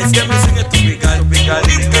 Es que mi swing es tropical,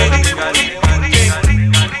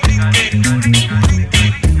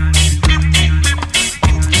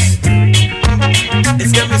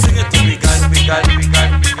 es que mi swing es tropical,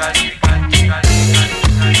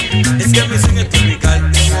 es que mi swing es tropical,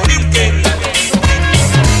 Morinque.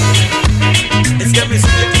 Es que mi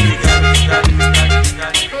swing es tropical,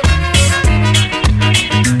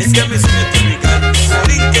 es que mi swing es tropical,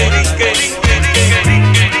 Morinque.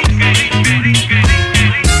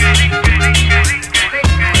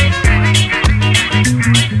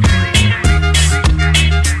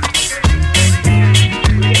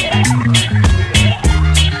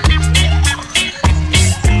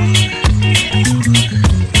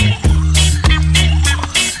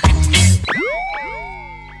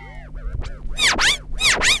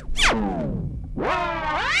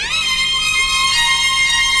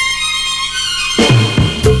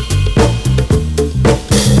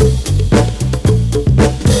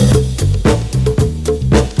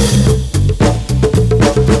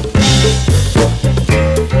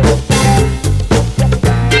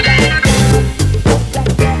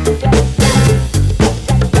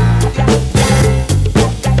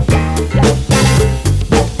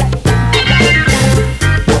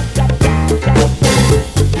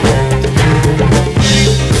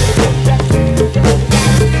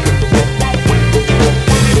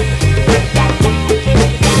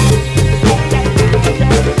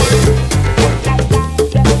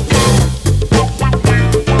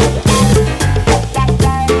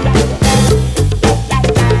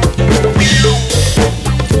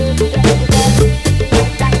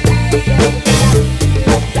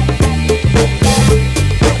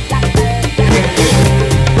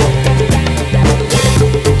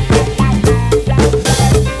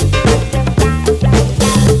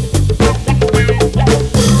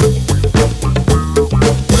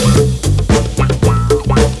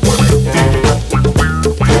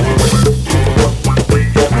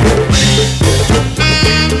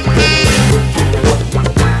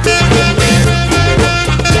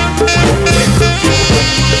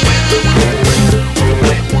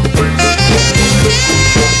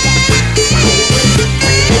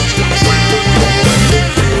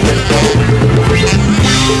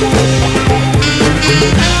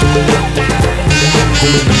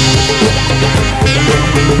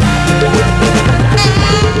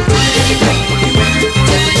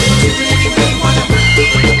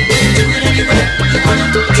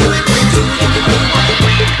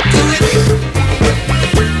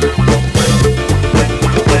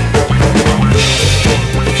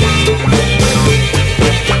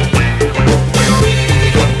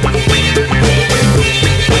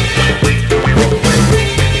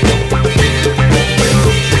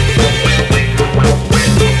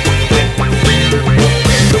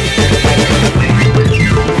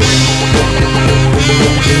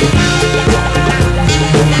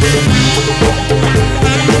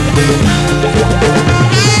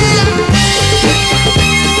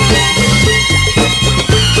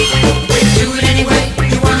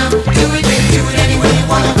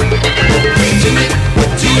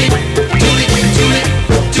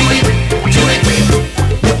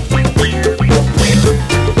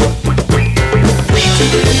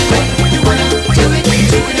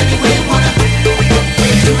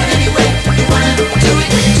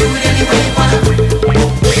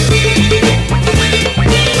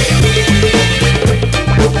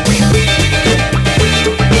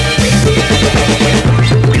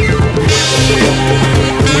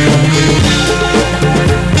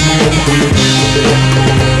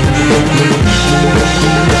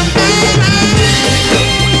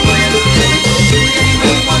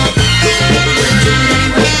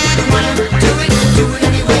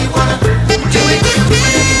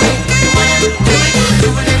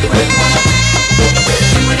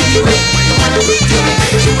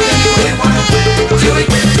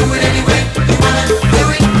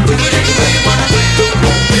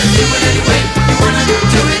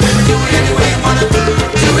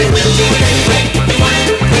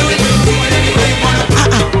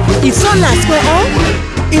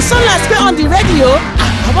 On the radio,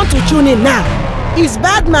 I want to tune in now. It's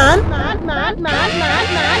Badman.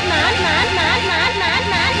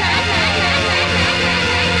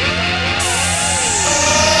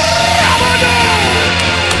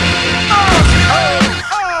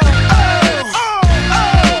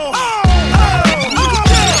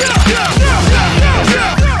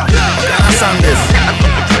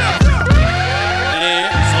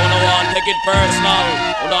 So no one take it personal.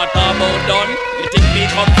 Who not talk about done? You think me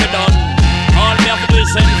confident? All me have to do is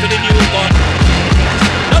send for the new gun.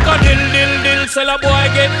 Duck a dill, sell a boy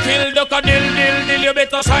get killed. Duck a dill, you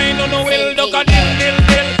better sign on the will. Duck a dill,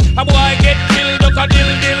 a boy get killed. Duck a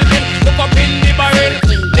dill, look up in the barrel.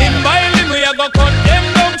 Limb by limb we a go cut them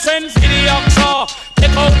down. Send for the oxa,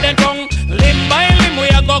 take out the tongue. Limb by limb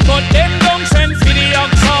we a go cut them down. Send for the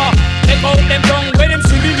oxa, take out them tongue. When them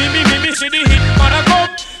see me, see the hit man a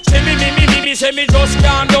come. See me, say me just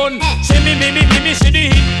can't done. See me, see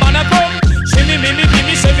the hit man a come. See me,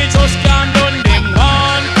 say me just can't done. Them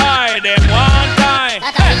one tie.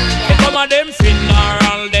 Hey, they come a them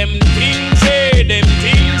funeral, them things say. Them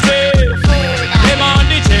on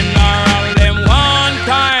the general, them one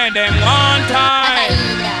tie.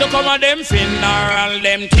 They come a them funeral,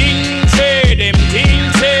 them things say.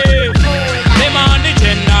 Them on the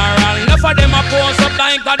general. Enough of them a pose up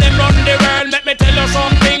like a them run the world. Let me tell you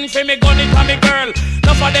something, for me gun it and me girl.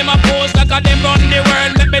 Enough of them a pose like a them run the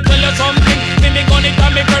world. Let me tell you something, for me gun it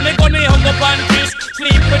and me girl. Me gun me hug up and kiss.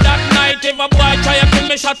 Sleep with that night. If a boy try to kill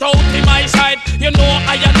me, shut out in my side. You know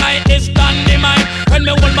I and night is dynamite. When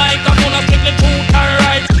me hold my microphone, I strictly truth and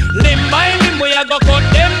right. Limb by limb we a go cut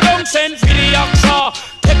them down. Send for the oxa,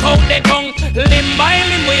 take out the tongue. Limb by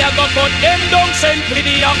limb we a go cut them down. Send for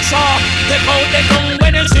the oxa, take out the tongue.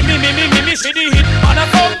 When they see me see the hit man a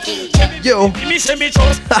come. Yo, Me see me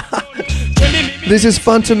just. this is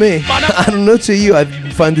fun to me. I don't know to you, I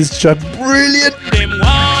find this track brilliant. Them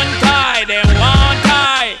one tie.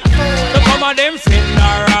 The come of them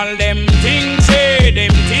funeral, them things say.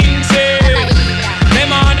 Them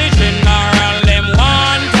on the general, them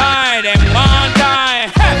one tie.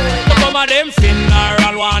 Hey, the come of them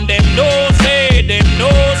funeral, one them no say.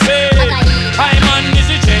 I man is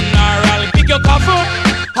the general, pick your coffin.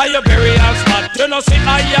 How your burial spot? You know see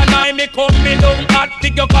I and I me coming down at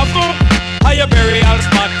pick your coffin. How your burial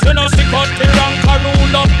spot? You know see cut the rank and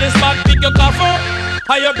rule up the spot pick your coffin.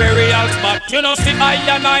 How your burial spot? You know see I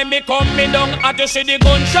and I me coming down at you see the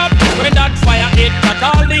gunshot. When that fire hit, that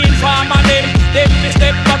all the informer them me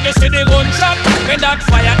step back you see the gunshot. When that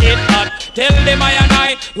fire hit hot, tell them I and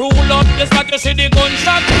I rule up the spot you see the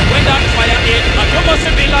gunshot. When that fire hit hot, you must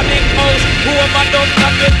build a big house. Whoever done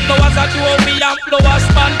that with flowers that you owe me and flowers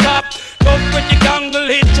span top. Love with the gangle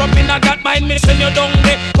hit up in a that mind me send you down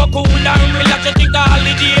there. For cool and relax you think the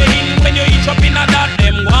holiday in. When you eat up in a that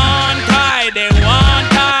them one tie.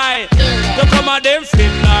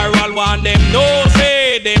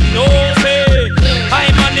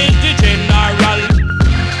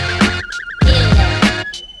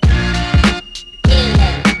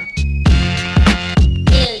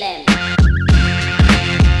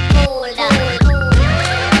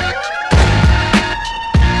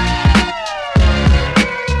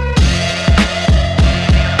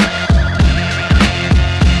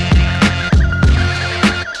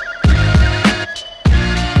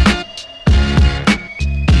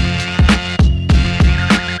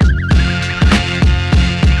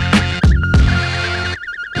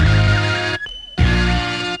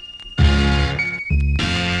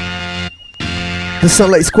 The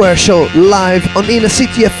Sunlight Square Show live on Inner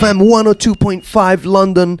City FM 102.5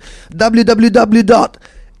 London,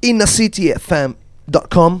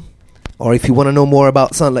 www.innercityfm.com. Or if you want to know more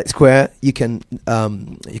about Sunlight Square, you can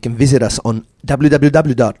visit us on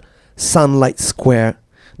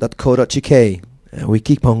www.sunlightsquare.co.uk. We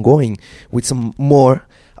keep on going with some more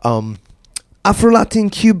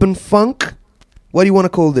Afro-Latin Cuban funk. What do you want to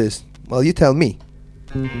call this? Well, you tell me.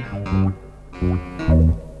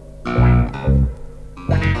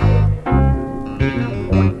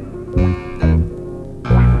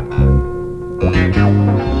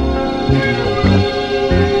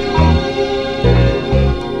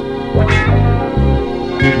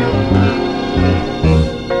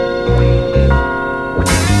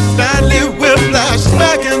 Stanley Whiplash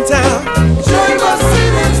back in town. Show you my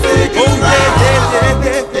city stick. Oh yeah.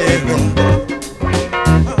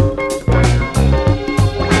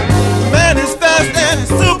 The man is fast and he's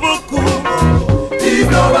super cool. He's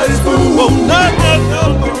nobody's fool. Oh no.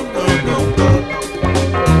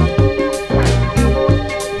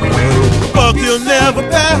 Fuck, he'll never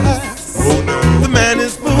pass. Oh no. The man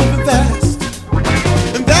is moving fast,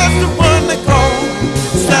 and that's the one they call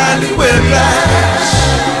Stanley Whiplash.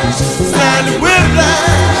 Stanley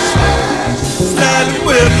Whiplash. Stanley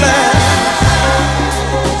Whiplash.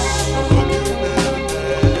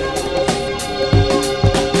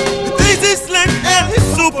 He thinks he's slick and he's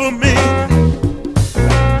super mean,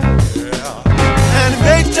 and he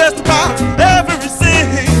makes just about every scene.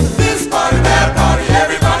 This party, that party,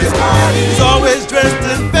 everybody's party. He's always dressed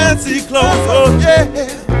in fancy clothes, oh yeah.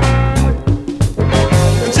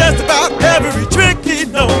 And just about every trick he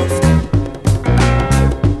knows.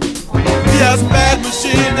 He has a bad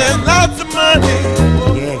machine and lots of money.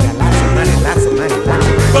 Yeah, got lots of money.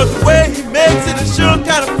 But the way he makes it is sure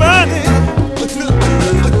kind of funny.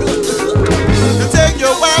 To take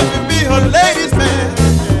your wife and be her ladies' man.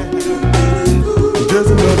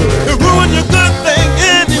 To ruin your good thing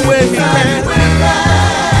any way he can.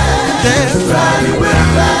 Yeah.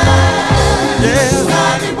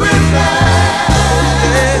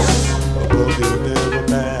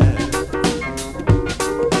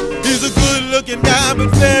 He's a good-looking guy, but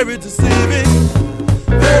very deceiving.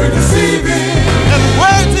 Very deceiving. And the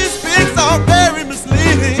words he speaks are very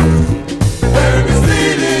misleading. Very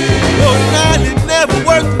misleading. Oh, now he never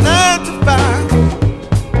worked 9 to 5.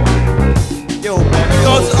 Yo, man.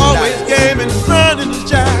 Because he's always game and running his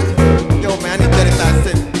job. Yo, man, he's 35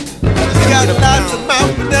 cents. He got lots of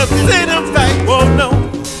mouth, but never seen him fight. Oh, no.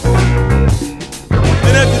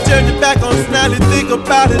 And if you turn your back on Snally, think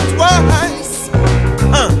about it twice.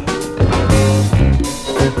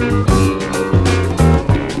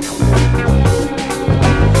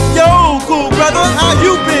 Yo, cool brother, how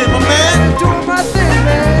you been, my man? Doing my thing,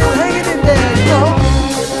 man. Hanging in there, you know.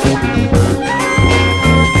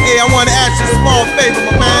 Hey, I want to ask you a small favor,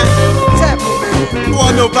 my man. What's happening, man? I want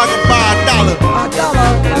to know if I can buy $1. $1? My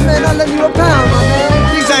man, I'll lend you a pound, my man.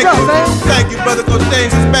 Thank you, brother, cause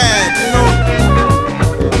things is bad, you know.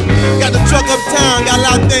 Got the truck uptown, got a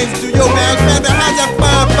lot of things to do. Yo, man, how's that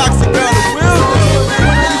fine foxy girl in Wilson?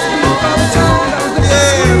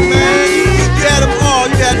 Yeah, man, you had them all,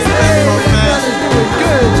 you had them all, man.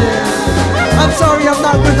 Good, Jim. I'm sorry I'm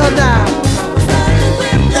not with her now.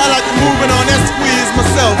 Yeah, I like to moving on that squeeze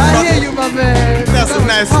myself, I brother. hear you, my man. That's a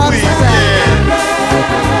nice squeeze, yeah.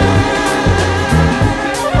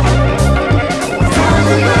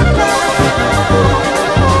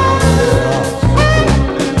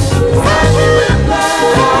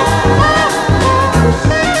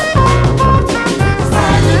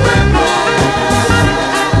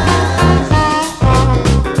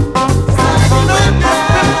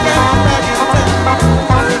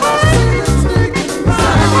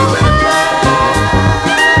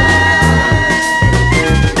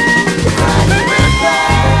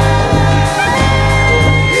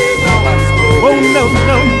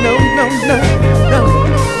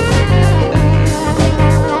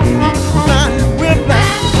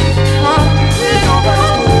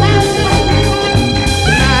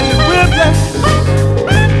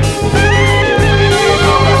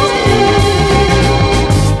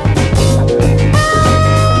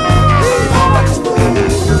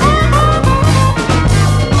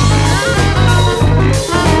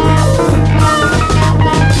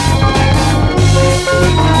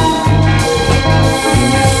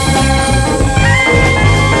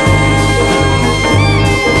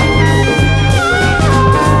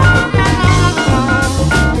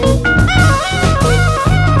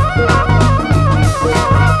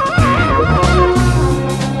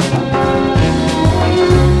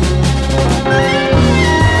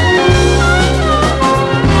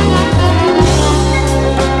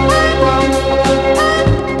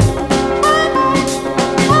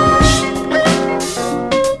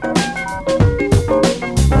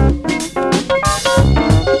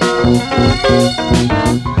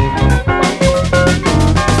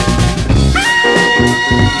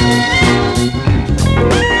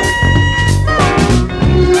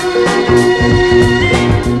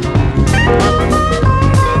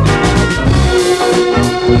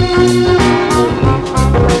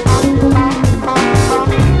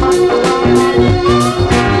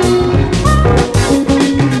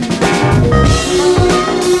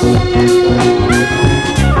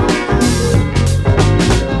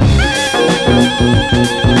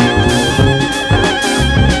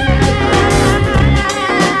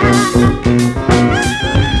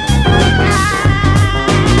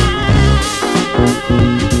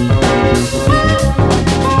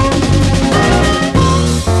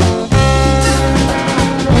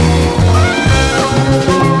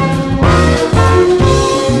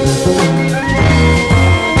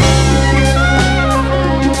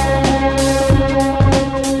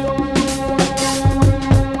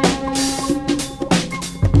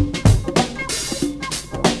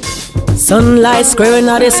 Sunlight Square in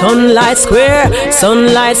the Sunlight Square.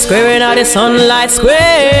 Sunlight Square in the Sunlight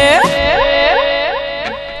Square.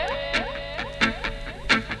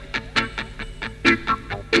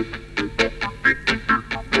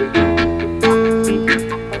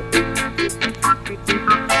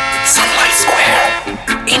 Sunlight Square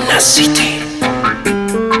in the city.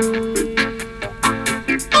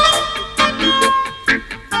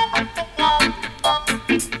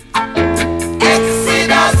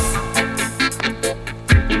 Exodus,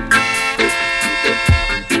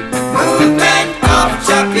 movement of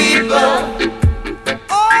the people.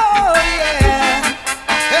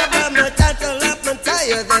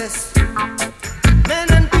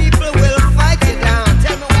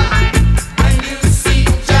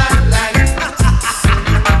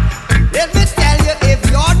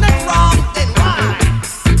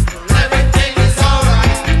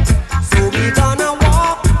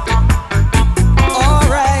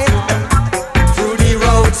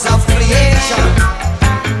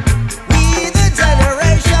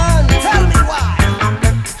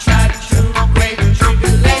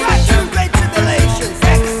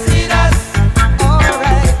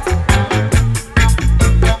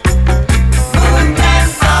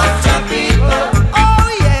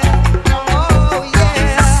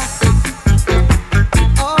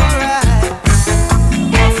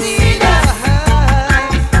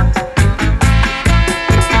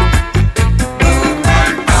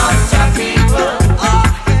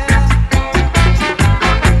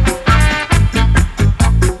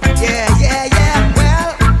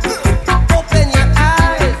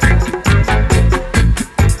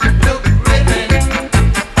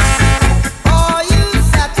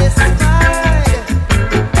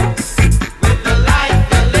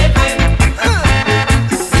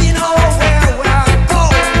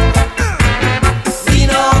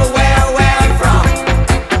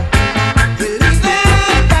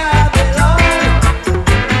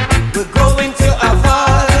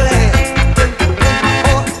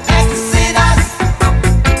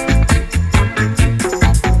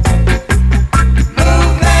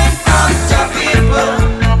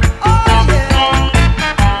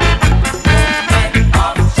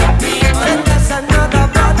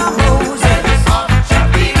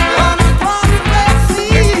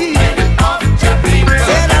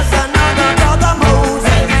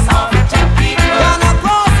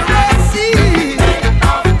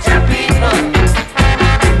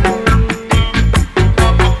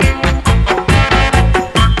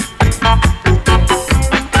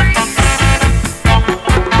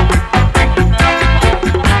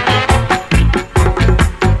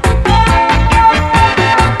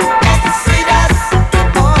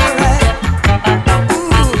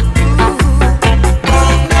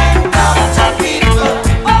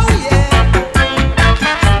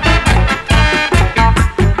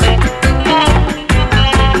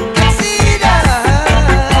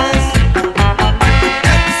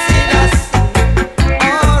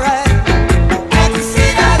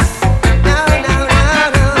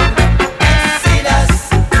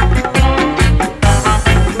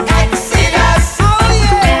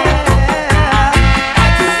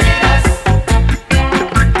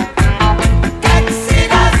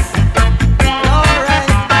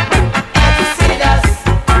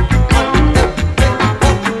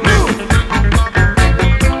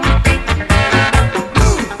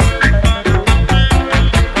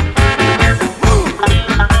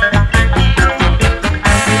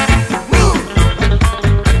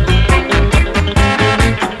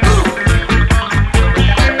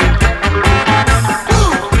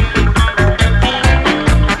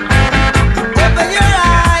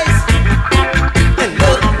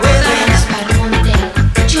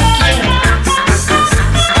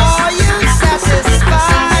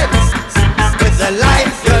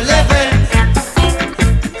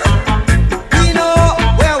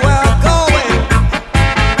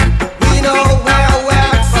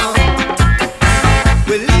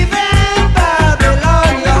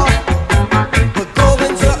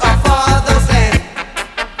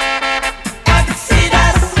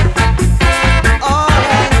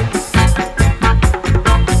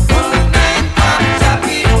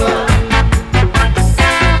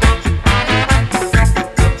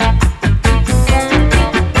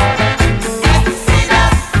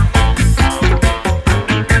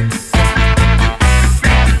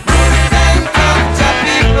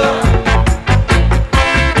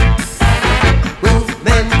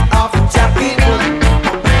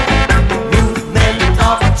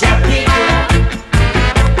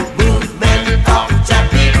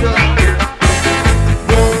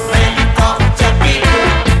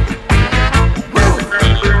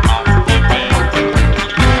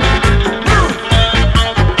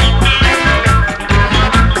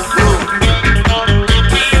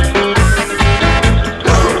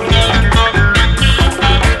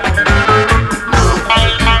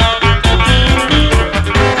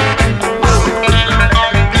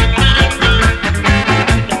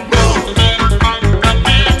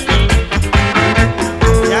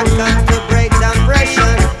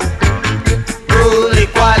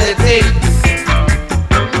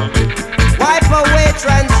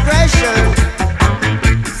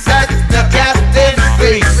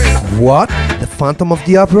 what? The Phantom of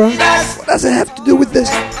the Opera? What does it have to do with this?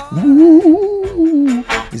 Ooh.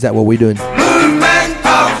 Is that what we're doing? Movement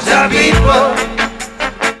of the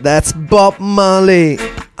people. That's Bob Marley.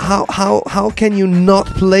 How can you not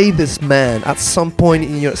play this man at some point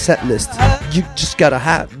in your set list? You just got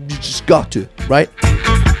to, right?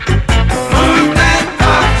 Movement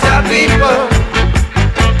of the people.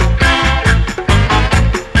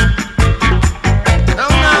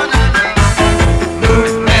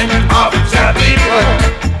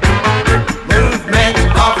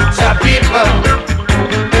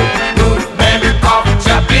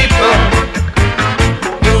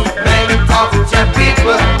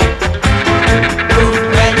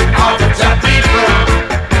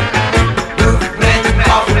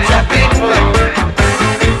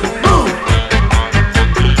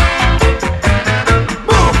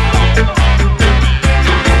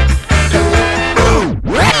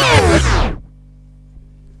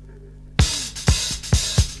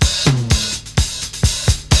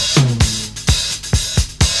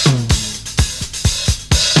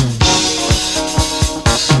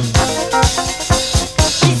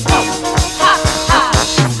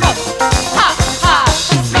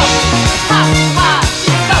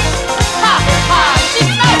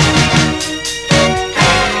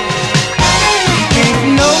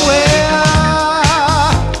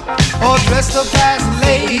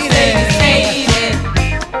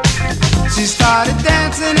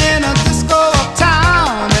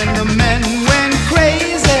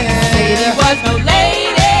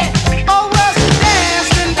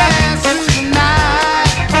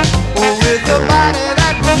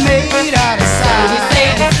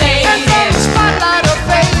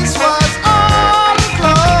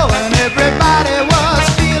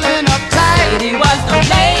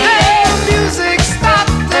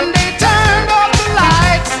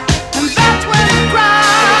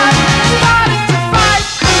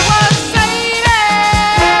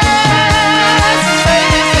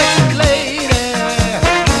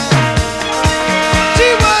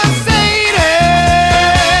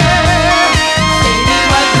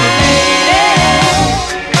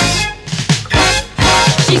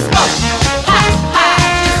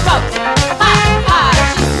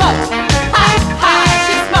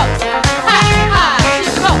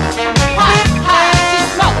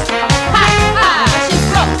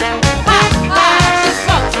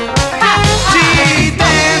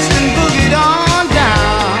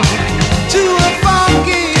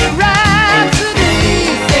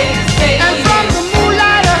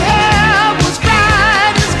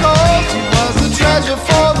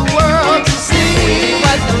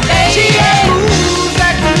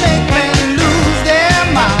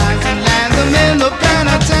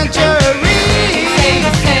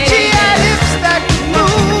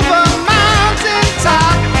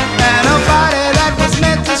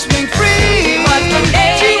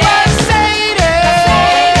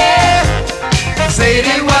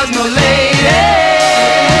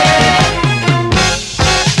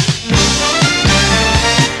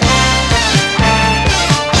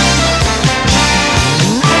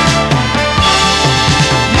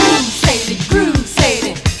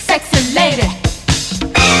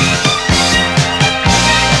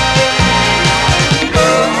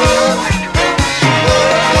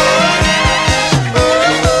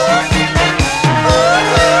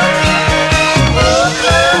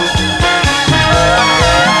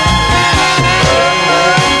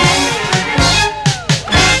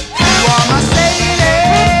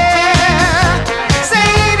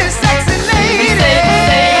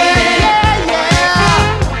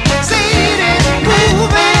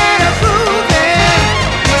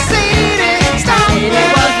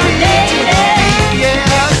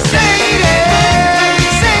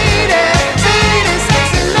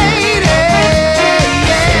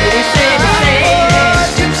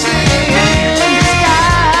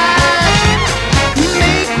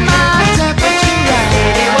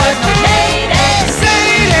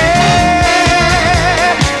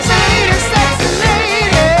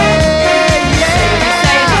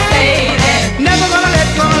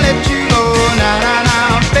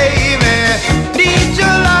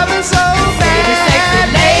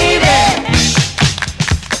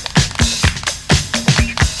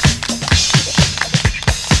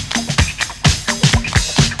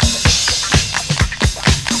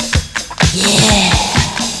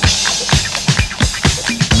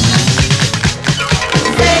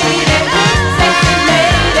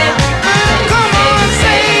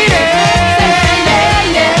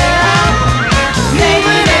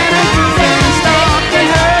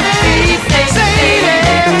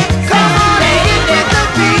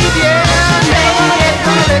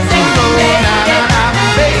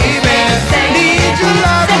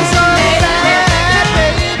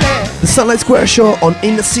 Sunlight Square Show on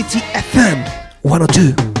Inner City FM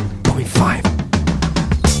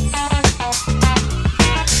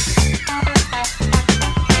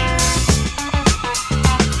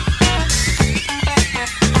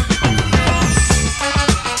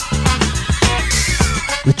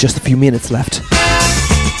With just a few minutes left.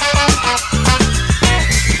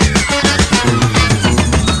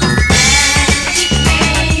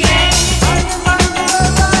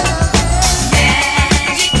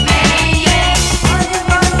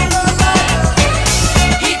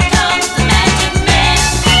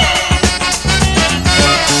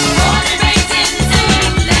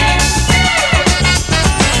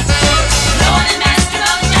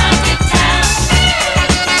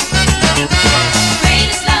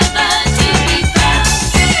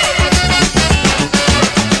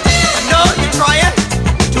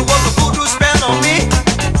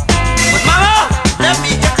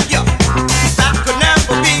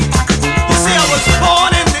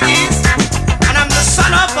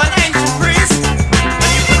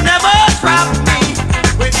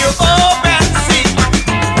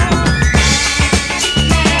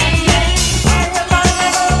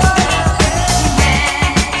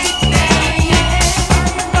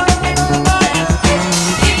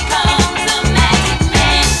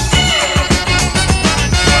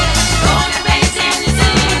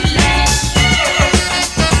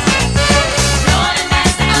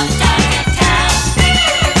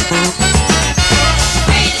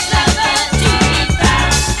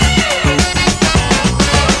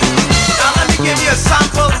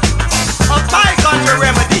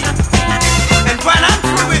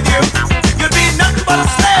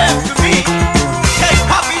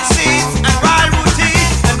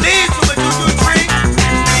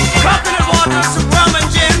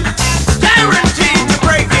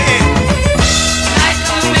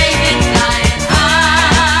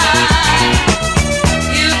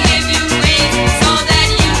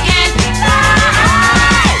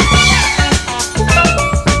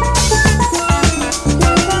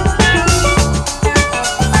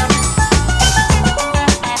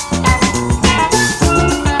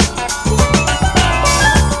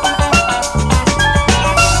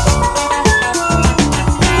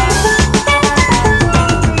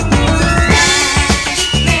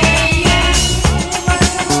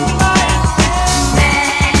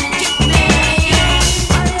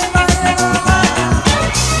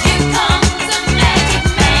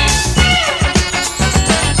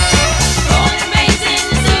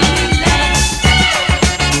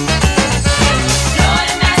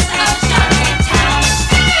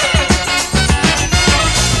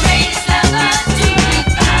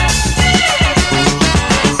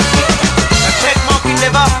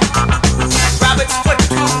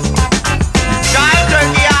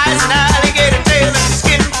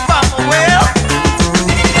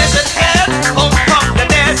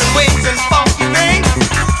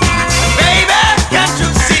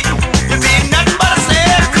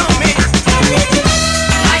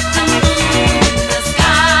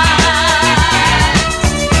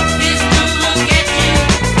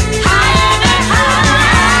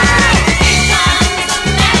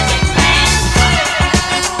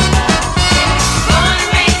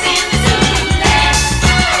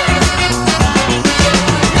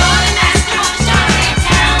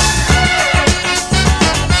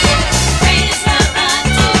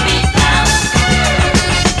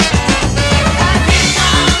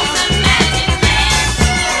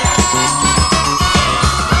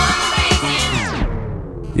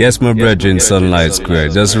 Yes, my brethren, Sunlight Square.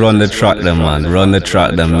 Just run the track them, man. Run the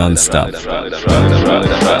track them non-stop.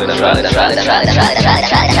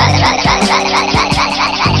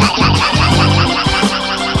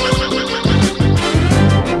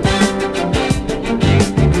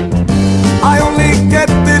 I only get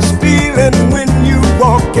this feeling when you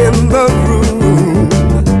walk in the room.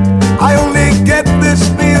 I only get this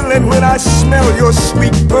feeling when I smell your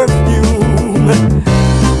sweet perfume.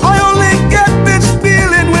 I only get this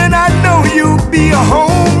feeling when I know you'll be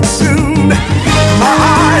home soon. My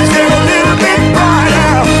eyes get a little bit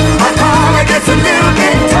brighter, my collar gets a little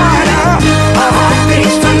bit tighter, my heart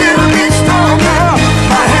beats a little bit stronger,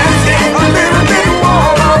 my hands get a little bit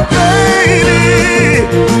warmer, baby,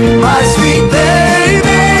 my sweet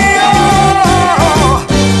baby. Oh,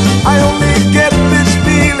 I only get this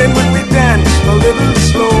feeling when we dance a little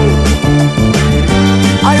slow.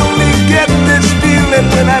 I only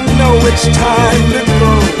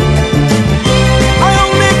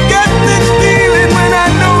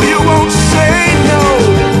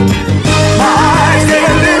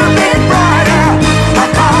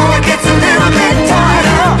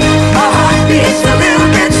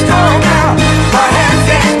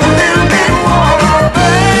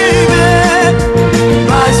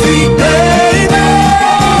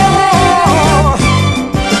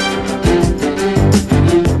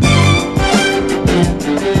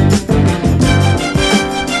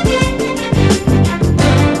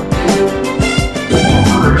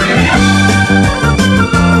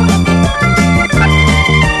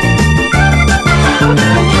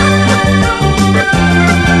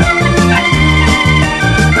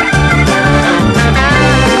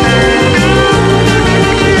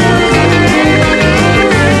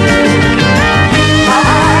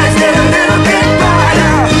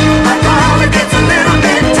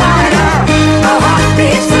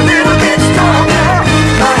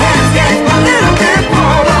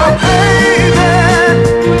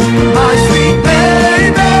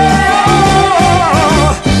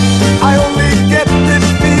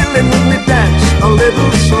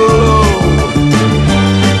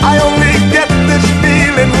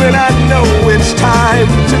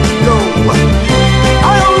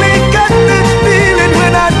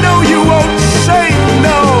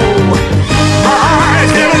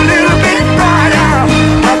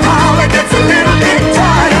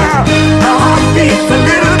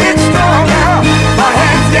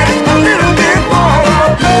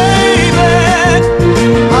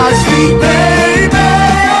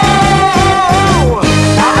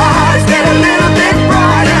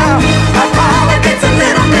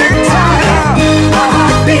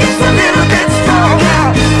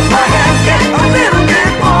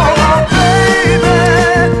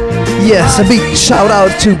Yes, a big shout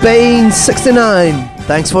out to Bane69.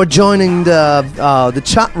 Thanks for joining the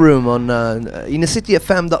chat room on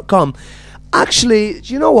innercityfm.com. Actually,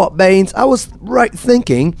 do you know what, Baines? I was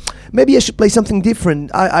thinking maybe I should play something different.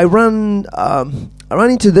 I ran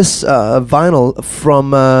into this vinyl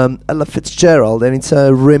from Ella Fitzgerald, and it's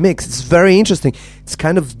a remix. It's very interesting. It's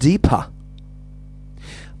kind of deeper.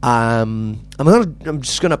 I'm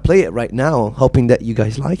just gonna play it right now, hoping that you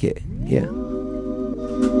guys like it. Yeah.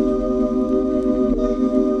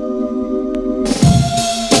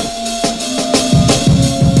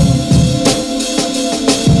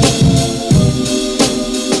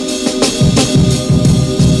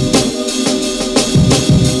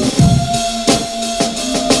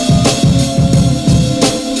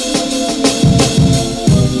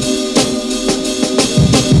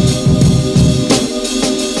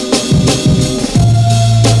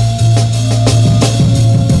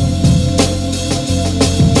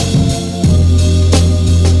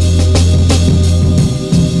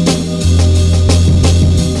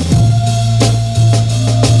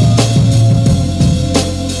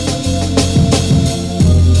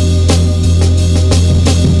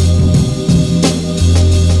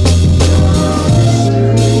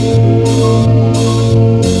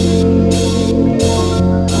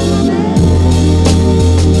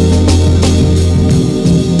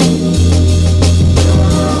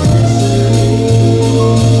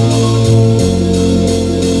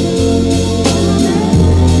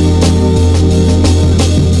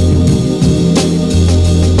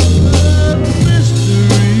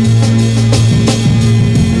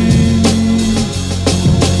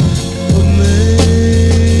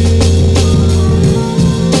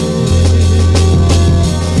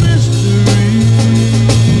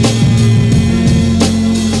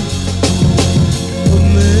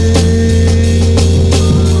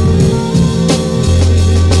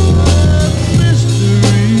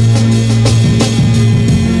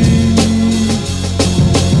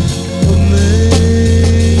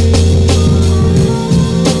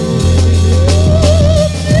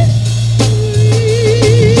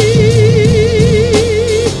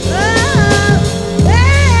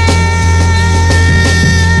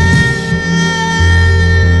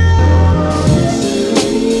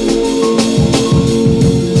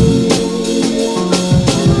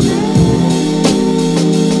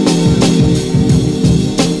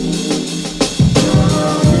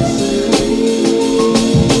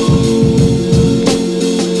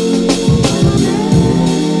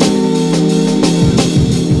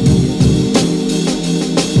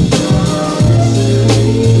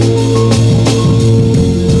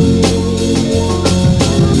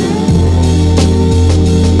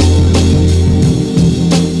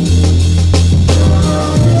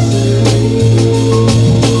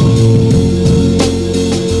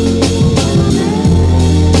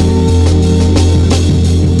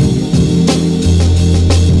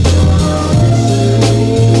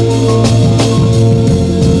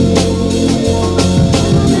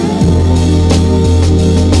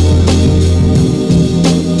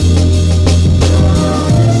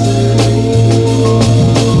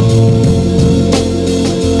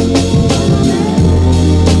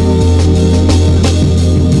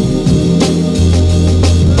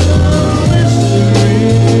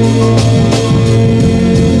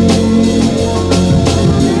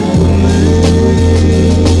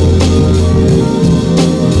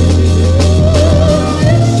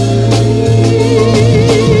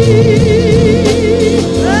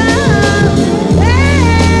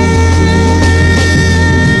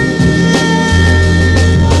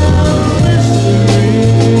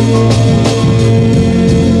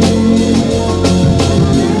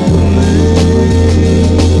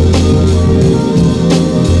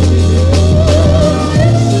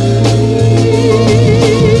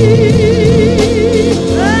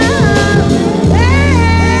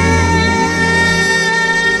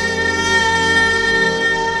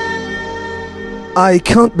 I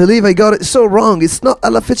can't believe I got it so wrong. It's not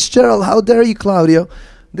Ella Fitzgerald. How dare you, Claudio?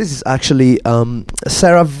 This is actually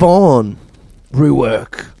Sarah Vaughan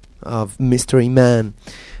rework of Mystery Man.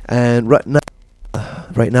 And right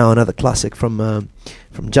now another classic from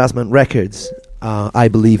Jazzman Records, I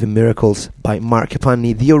Believe in Miracles by Mark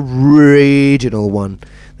Capanni, the original one.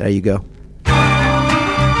 There you go.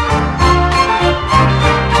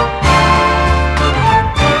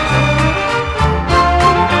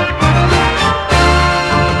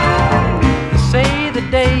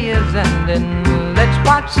 Let's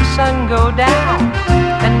watch the sun go down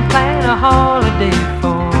and plan a holiday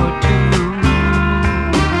for two.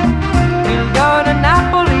 We'll go to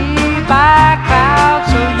Napoli by cloud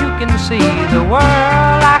so you can see the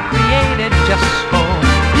world I created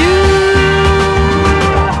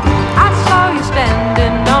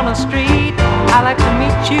like to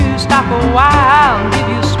meet you, stop a while, give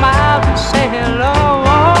you a smile and say hello.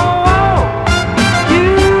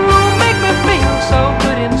 You make me feel so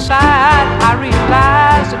good inside. I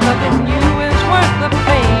realize that loving you is worth the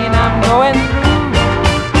pain I'm going through.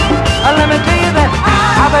 Let me tell you that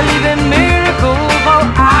I believe in miracles.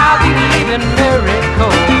 Oh, I believe in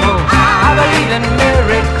miracles. I believe in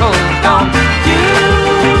miracles. Don't you?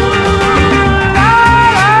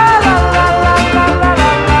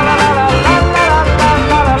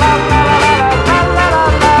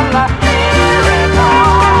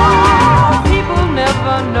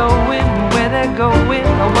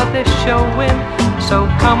 Showing, so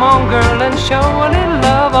come on girl and show a little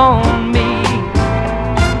love on me.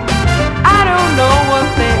 I don't know what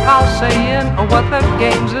they are saying or what the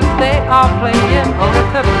games that they are playing, or if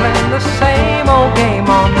they're playing the same old game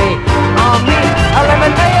on me, on me. Let me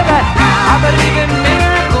tell you that I believe in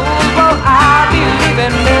miracles. Well, I believe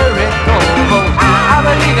in miracles. I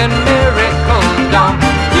believe in miracles. Don't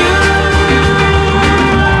you?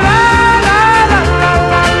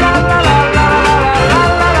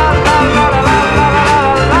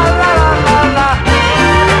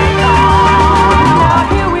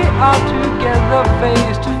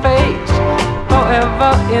 Face to face,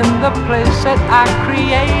 forever in the place that I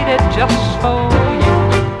created just for you.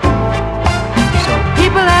 So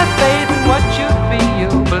people have faith in what you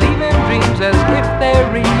feel, believe in dreams as if they're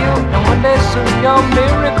real, and one day soon your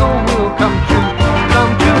miracle will come true,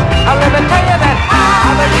 come true. Let me tell you that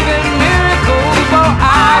I believe in miracles. Oh,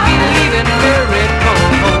 I believe in miracles.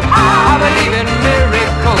 Oh, I believe in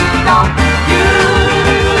miracles. Don't you?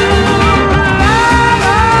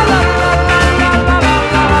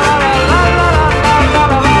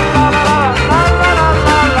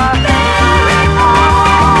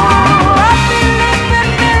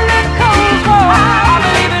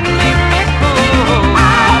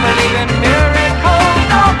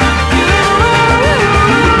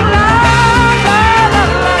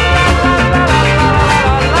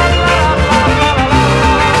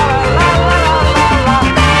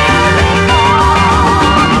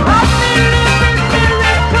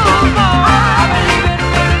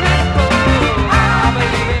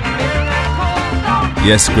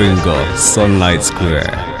 Yes, Gringo, Sunlight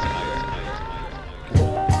Square.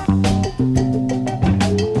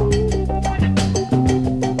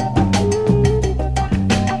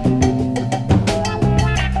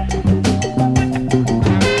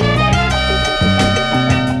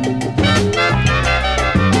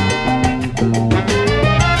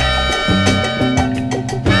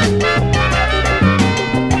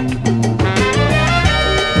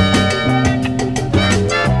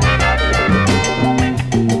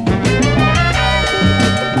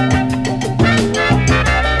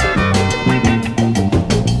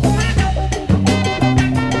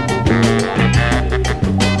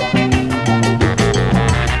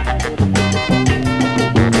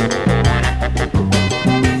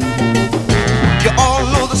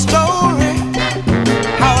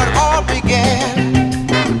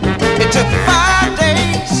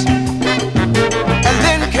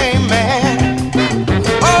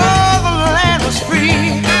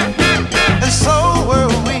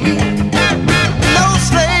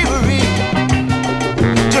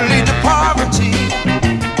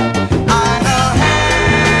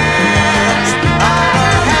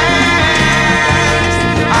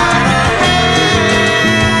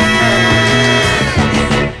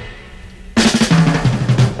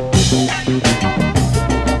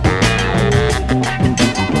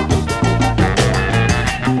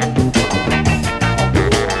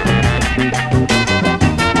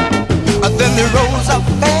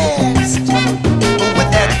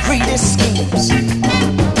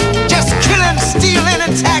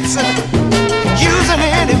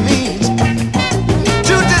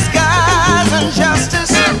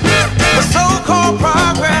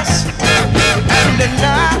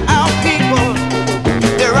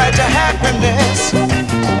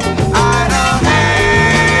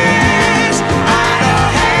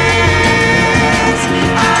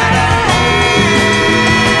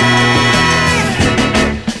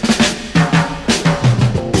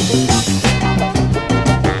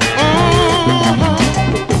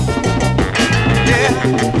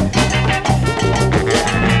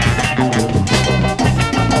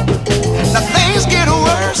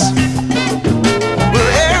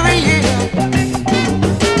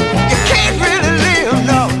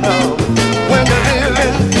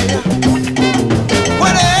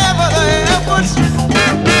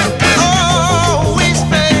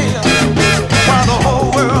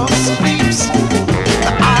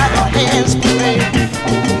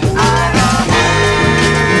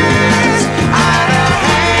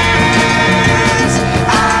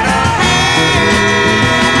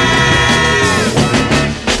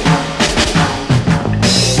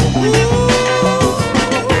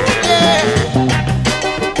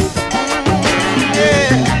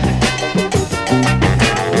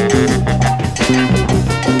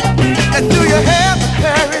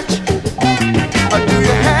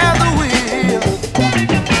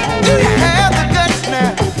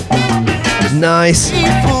 Nice.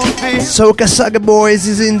 Soca Saga Boys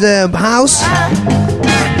is in the house.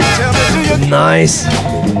 Nice.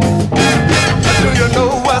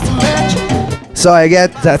 So I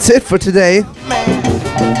get that's it for today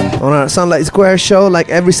on our Sunlight Square show, like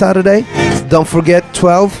every Saturday. Don't forget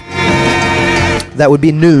 12. That would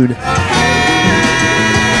be noon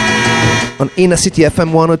on Inner City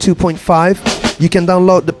FM 102.5. You can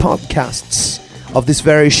download the podcasts of this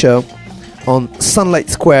very show on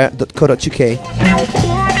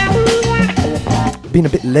sunlightsquare.co.uk. Been a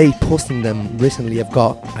bit late posting them recently. I've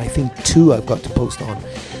got, I think, 2 I've got to post on.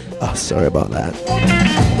 Oh, sorry about that.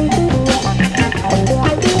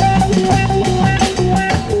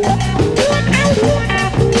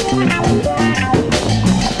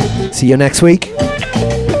 See you next week.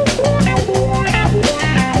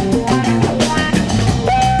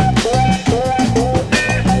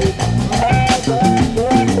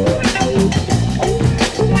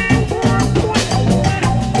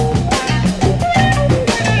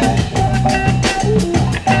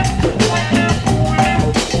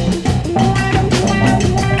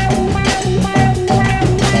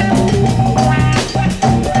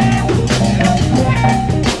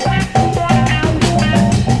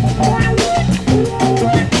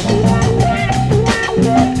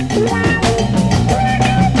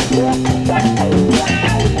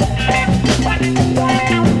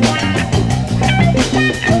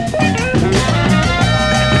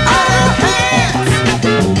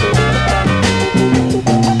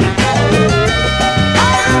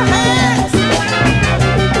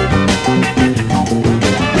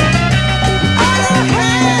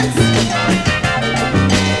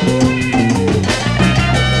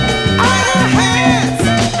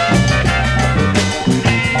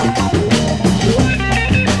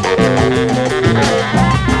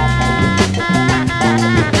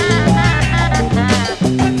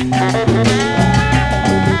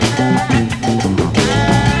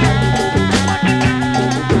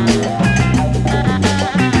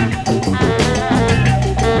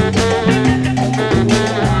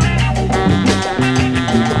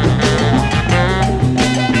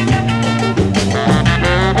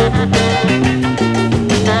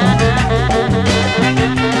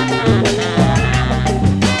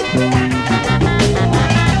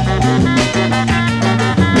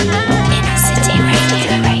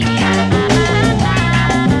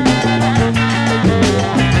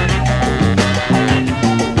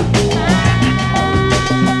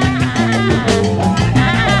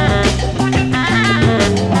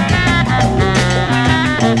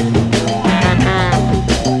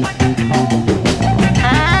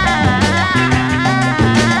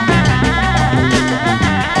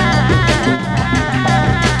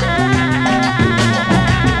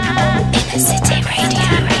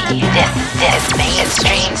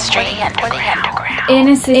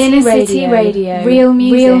 Inner City Radio. Real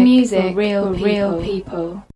music for real people.